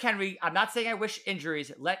 Let Derrick Henry. I'm not saying I wish injuries.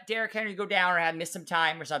 Let Derrick Henry go down or have missed some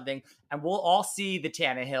time or something, and we'll all see the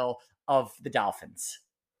Tannehill of the Dolphins.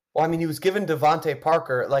 Well, I mean, he was given Devontae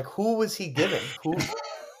Parker. Like, who was he given? Who?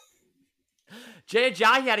 Jay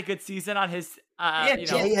Ajayi had a good season on his. Jay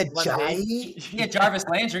Ajayi. He had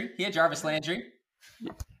Jarvis Landry.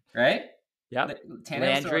 Right? Yep.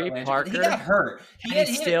 Landry, Parker. He got hurt. He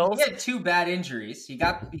had 2 bad injuries. He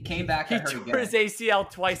came back. He tore his ACL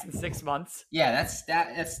twice in 6 months. Yeah,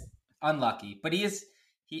 that's unlucky. But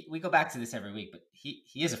we go back to this every week. But he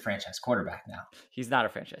is a franchise quarterback now. He's not a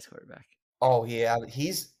franchise quarterback. Oh yeah,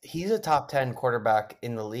 he's a top 10 quarterback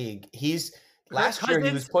in the league. Last year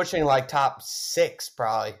he was pushing like top 6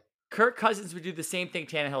 probably. Kirk Cousins would do the same thing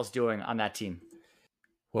Tannehill's doing on that team.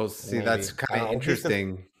 Well, see, that's kind of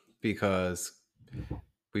interesting because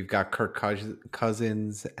we've got Kirk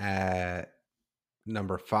Cousins at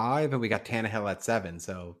number 5 and we got Tannehill at 7.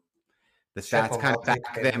 So the stats kind of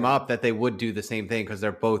back them up that they would do the same thing because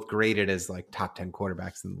they're both graded as like top 10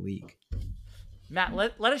 quarterbacks in the league. Matt,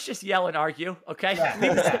 let us just yell and argue, okay? Yeah.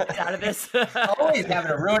 Leave us out of this. Always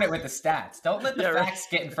having to ruin it with the stats. Don't let the facts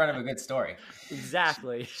get in front of a good story.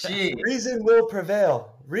 Exactly. Jeez. Reason will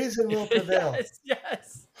prevail.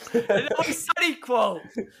 Yes. An Sunny quote.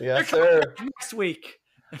 Yes, sir. Next week.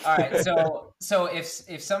 All right. So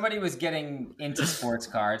if somebody was getting into sports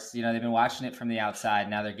cards, they've been watching it from the outside.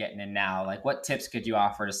 Now they're getting in now. Like, what tips could you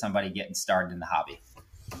offer to somebody getting started in the hobby?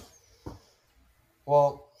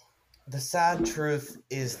 Well, the sad truth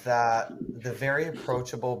is that the very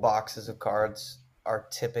approachable boxes of cards are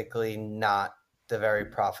typically not the very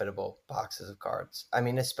profitable boxes of cards. I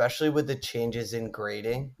mean, especially with the changes in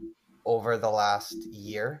grading over the last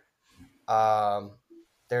year,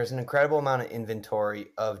 there's an incredible amount of inventory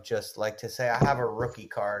of just like to say, I have a rookie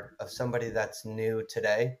card of somebody that's new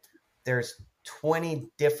today. There's 20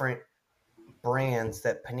 different brands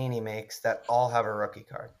that Panini makes that all have a rookie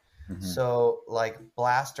card. Mm-hmm. So like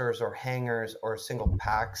blasters or hangers or single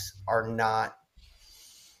packs are not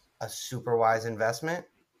a super wise investment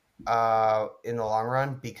in the long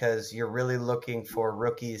run, because you're really looking for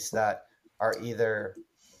rookies that are either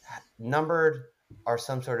numbered or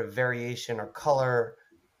some sort of variation or color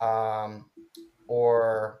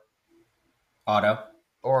or auto.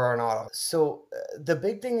 Or an auto. So the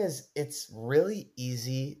big thing is it's really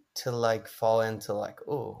easy to like fall into like,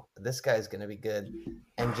 oh, this guy's going to be good.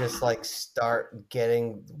 And just like start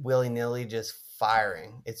getting willy-nilly just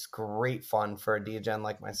firing. It's great fun for a DGen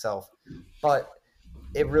like myself. But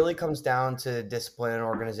it really comes down to discipline and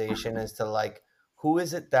organization as to like, who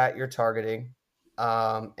is it that you're targeting,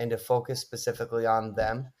 and to focus specifically on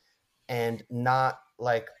them and not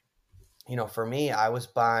like, for me, I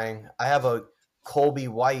have a Colby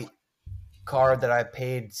White card that I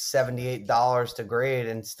paid $78 to grade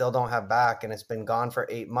and still don't have back, and it's been gone for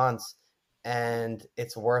 8 months, and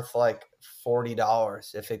it's worth like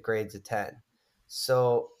 $40 if it grades a 10.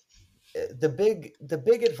 So the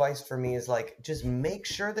big advice for me is like, just make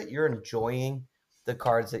sure that you're enjoying the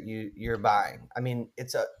cards that you're buying. I mean,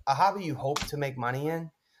 it's a hobby you hope to make money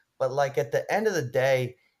in, but like at the end of the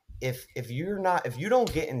day, if you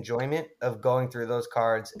don't get enjoyment of going through those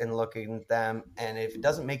cards and looking at them, and if it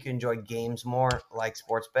doesn't make you enjoy games more like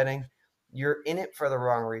sports betting, you're in it for the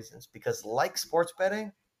wrong reasons. Because like sports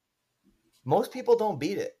betting, most people don't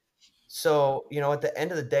beat it. So, at the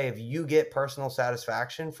end of the day, if you get personal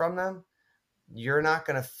satisfaction from them, you're not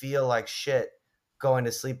going to feel like shit going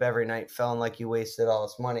to sleep every night feeling like you wasted all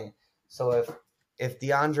this money. So if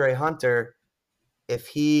DeAndre Hunter, if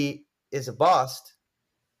he is a bust,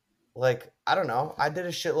 like, I don't know, I did a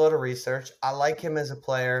shitload of research. I like him as a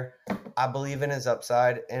player. I believe in his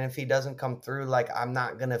upside. And if he doesn't come through, like, I'm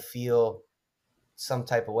not going to feel some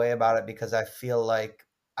type of way about it, because I feel like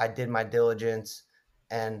I did my diligence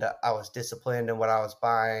and I was disciplined in what I was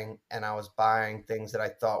buying, and I was buying things that I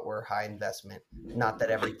thought were high investment. Not that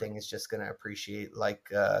everything is just going to appreciate like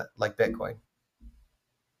Bitcoin.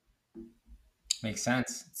 Makes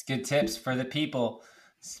sense. It's good tips for the people.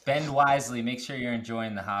 Spend wisely. Make sure you're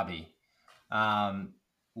enjoying the hobby.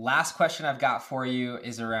 Last question I've got for you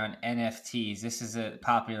is around NFTs. This is a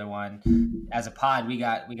popular one. As a pod, we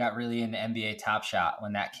got really into NBA Top Shot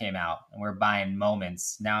when that came out, and we're buying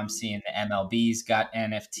moments. Now I'm seeing the MLB's got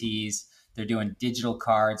NFTs. They're doing digital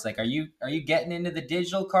cards. Like, are you getting into the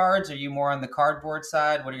digital cards? Are you more on the cardboard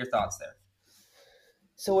side? What are your thoughts there?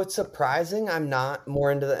 So it's surprising I'm not more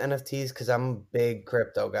into the NFTs, because I'm a big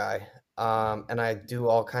crypto guy. And I do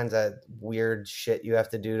all kinds of weird shit you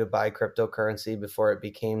have to do to buy cryptocurrency before it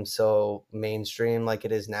became so mainstream like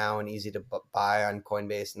it is now and easy to buy on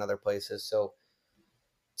Coinbase and other places. So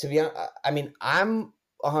to be honest, I mean, I'm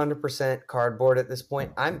 100% cardboard at this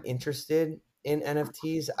point. I'm interested in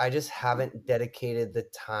NFTs. I just haven't dedicated the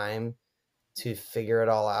time to figure it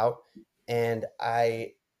all out. And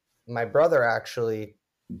my brother actually,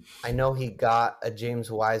 I know he got a James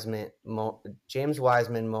Wiseman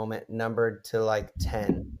moment numbered to like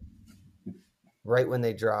 10 right when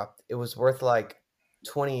they dropped. It was worth like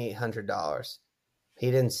 $2,800.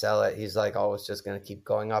 He didn't sell it. He's like, oh, it's just going to keep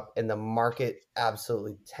going up. And the market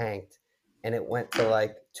absolutely tanked, and it went to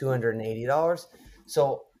like $280.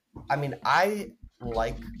 So, I mean, I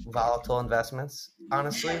like volatile investments,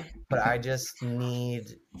 honestly, but I just need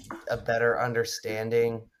a better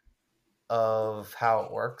understanding of how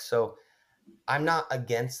it works. So I'm not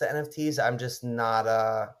against the NFTs. I'm just not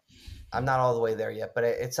I'm not all the way there yet, but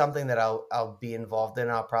it's something that I'll be involved in.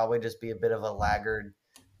 I'll probably just be a bit of a laggard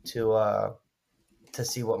to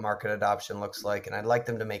see what market adoption looks like, and I'd like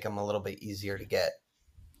them to make them a little bit easier to get.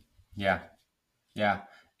 Yeah.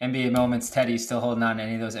 NBA moments. Teddy, still holding on to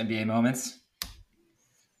any of those NBA moments?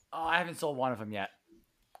 Oh, I haven't sold one of them yet.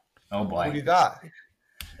 Oh boy. Who do you got? Is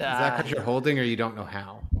that because you're holding, or you don't know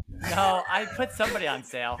how? No, I put somebody on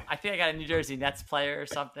sale. I think I got a New Jersey Nets player or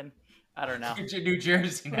something. I don't know. New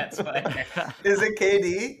Jersey Nets player. Is it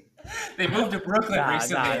KD? They moved to Brooklyn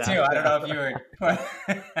recently too. I don't know if you were.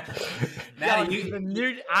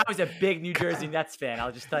 I was a big New Jersey Nets fan.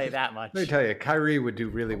 I'll just tell you that much. Let me tell you, Kyrie would do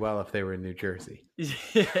really well if they were in New Jersey.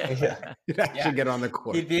 Yeah. You'd actually get on the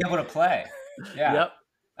court. He'd be able to play. Yeah. Yep.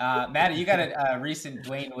 Maddie, you got a recent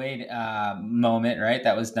Dwayne Wade moment, right?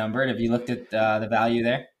 That was numbered. Have you looked at the value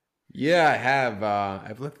there? Yeah, I have.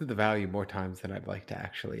 I've looked at the value more times than I'd like to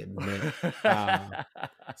actually admit.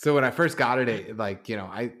 So when I first got it,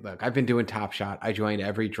 I've been doing Top Shot. I joined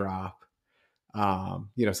every drop.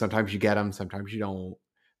 Sometimes you get them, sometimes you don't.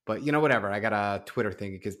 But whatever. I got a Twitter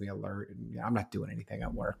thing. It gives me an alert. And I'm not doing anything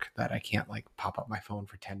at work that I can't pop up my phone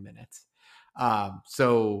for 10 minutes.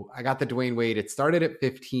 So I got the Dwayne Wade. It started at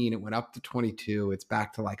 15. It went up to 22. It's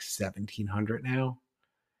back to 1,700 now.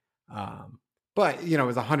 But, it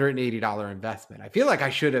was a $180 investment. I feel like I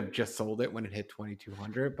should have just sold it when it hit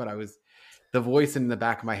 2,200, but the voice in the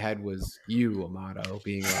back of my head was you, Amato,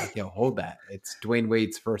 being like, hold that. It's Dwayne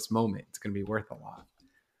Wade's first moment. It's going to be worth a lot.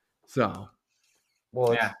 So.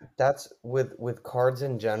 Well, yeah. That's with cards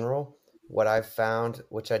in general. What I've found,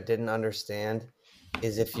 which I didn't understand,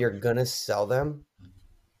 is if you're going to sell them,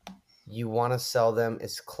 you want to sell them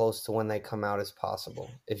as close to when they come out as possible.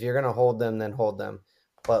 If you're going to hold them, then hold them.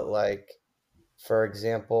 But for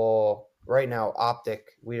example, right now, Optic,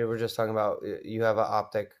 we were just talking about, you have an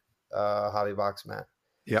Optic hobby box, Matt.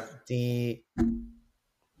 Yeah.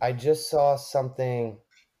 I just saw something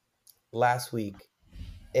last week,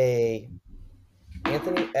 a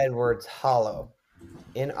Anthony Edwards Hollow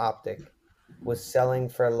in Optic was selling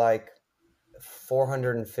for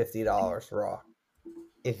 $450 raw.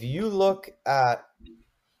 If you look at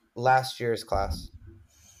last year's class,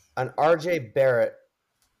 An RJ Barrett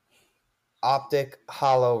Optic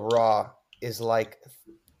Hollow Raw is like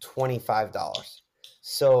 $25.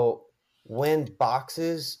 So when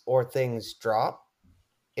boxes or things drop,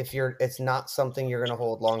 if it's not something you're going to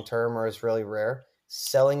hold long term or is really rare,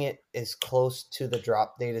 selling it as close to the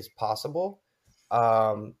drop date as possible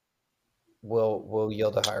will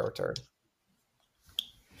yield a higher return.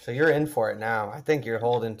 So you're in for it now. I think you're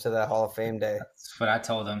holding to that Hall of Fame day. That's what I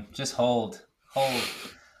told him. Just hold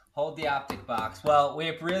the Optic box. Well, we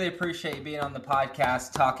really appreciate you being on the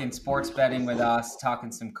podcast, talking sports betting with us,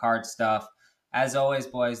 talking some card stuff. As always,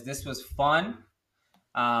 boys, this was fun.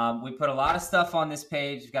 We put a lot of stuff on this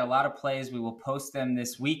page. We've got a lot of plays. We will post them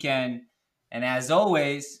this weekend. And as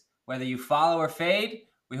always, whether you follow or fade,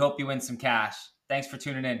 we hope you win some cash. Thanks for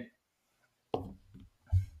tuning in.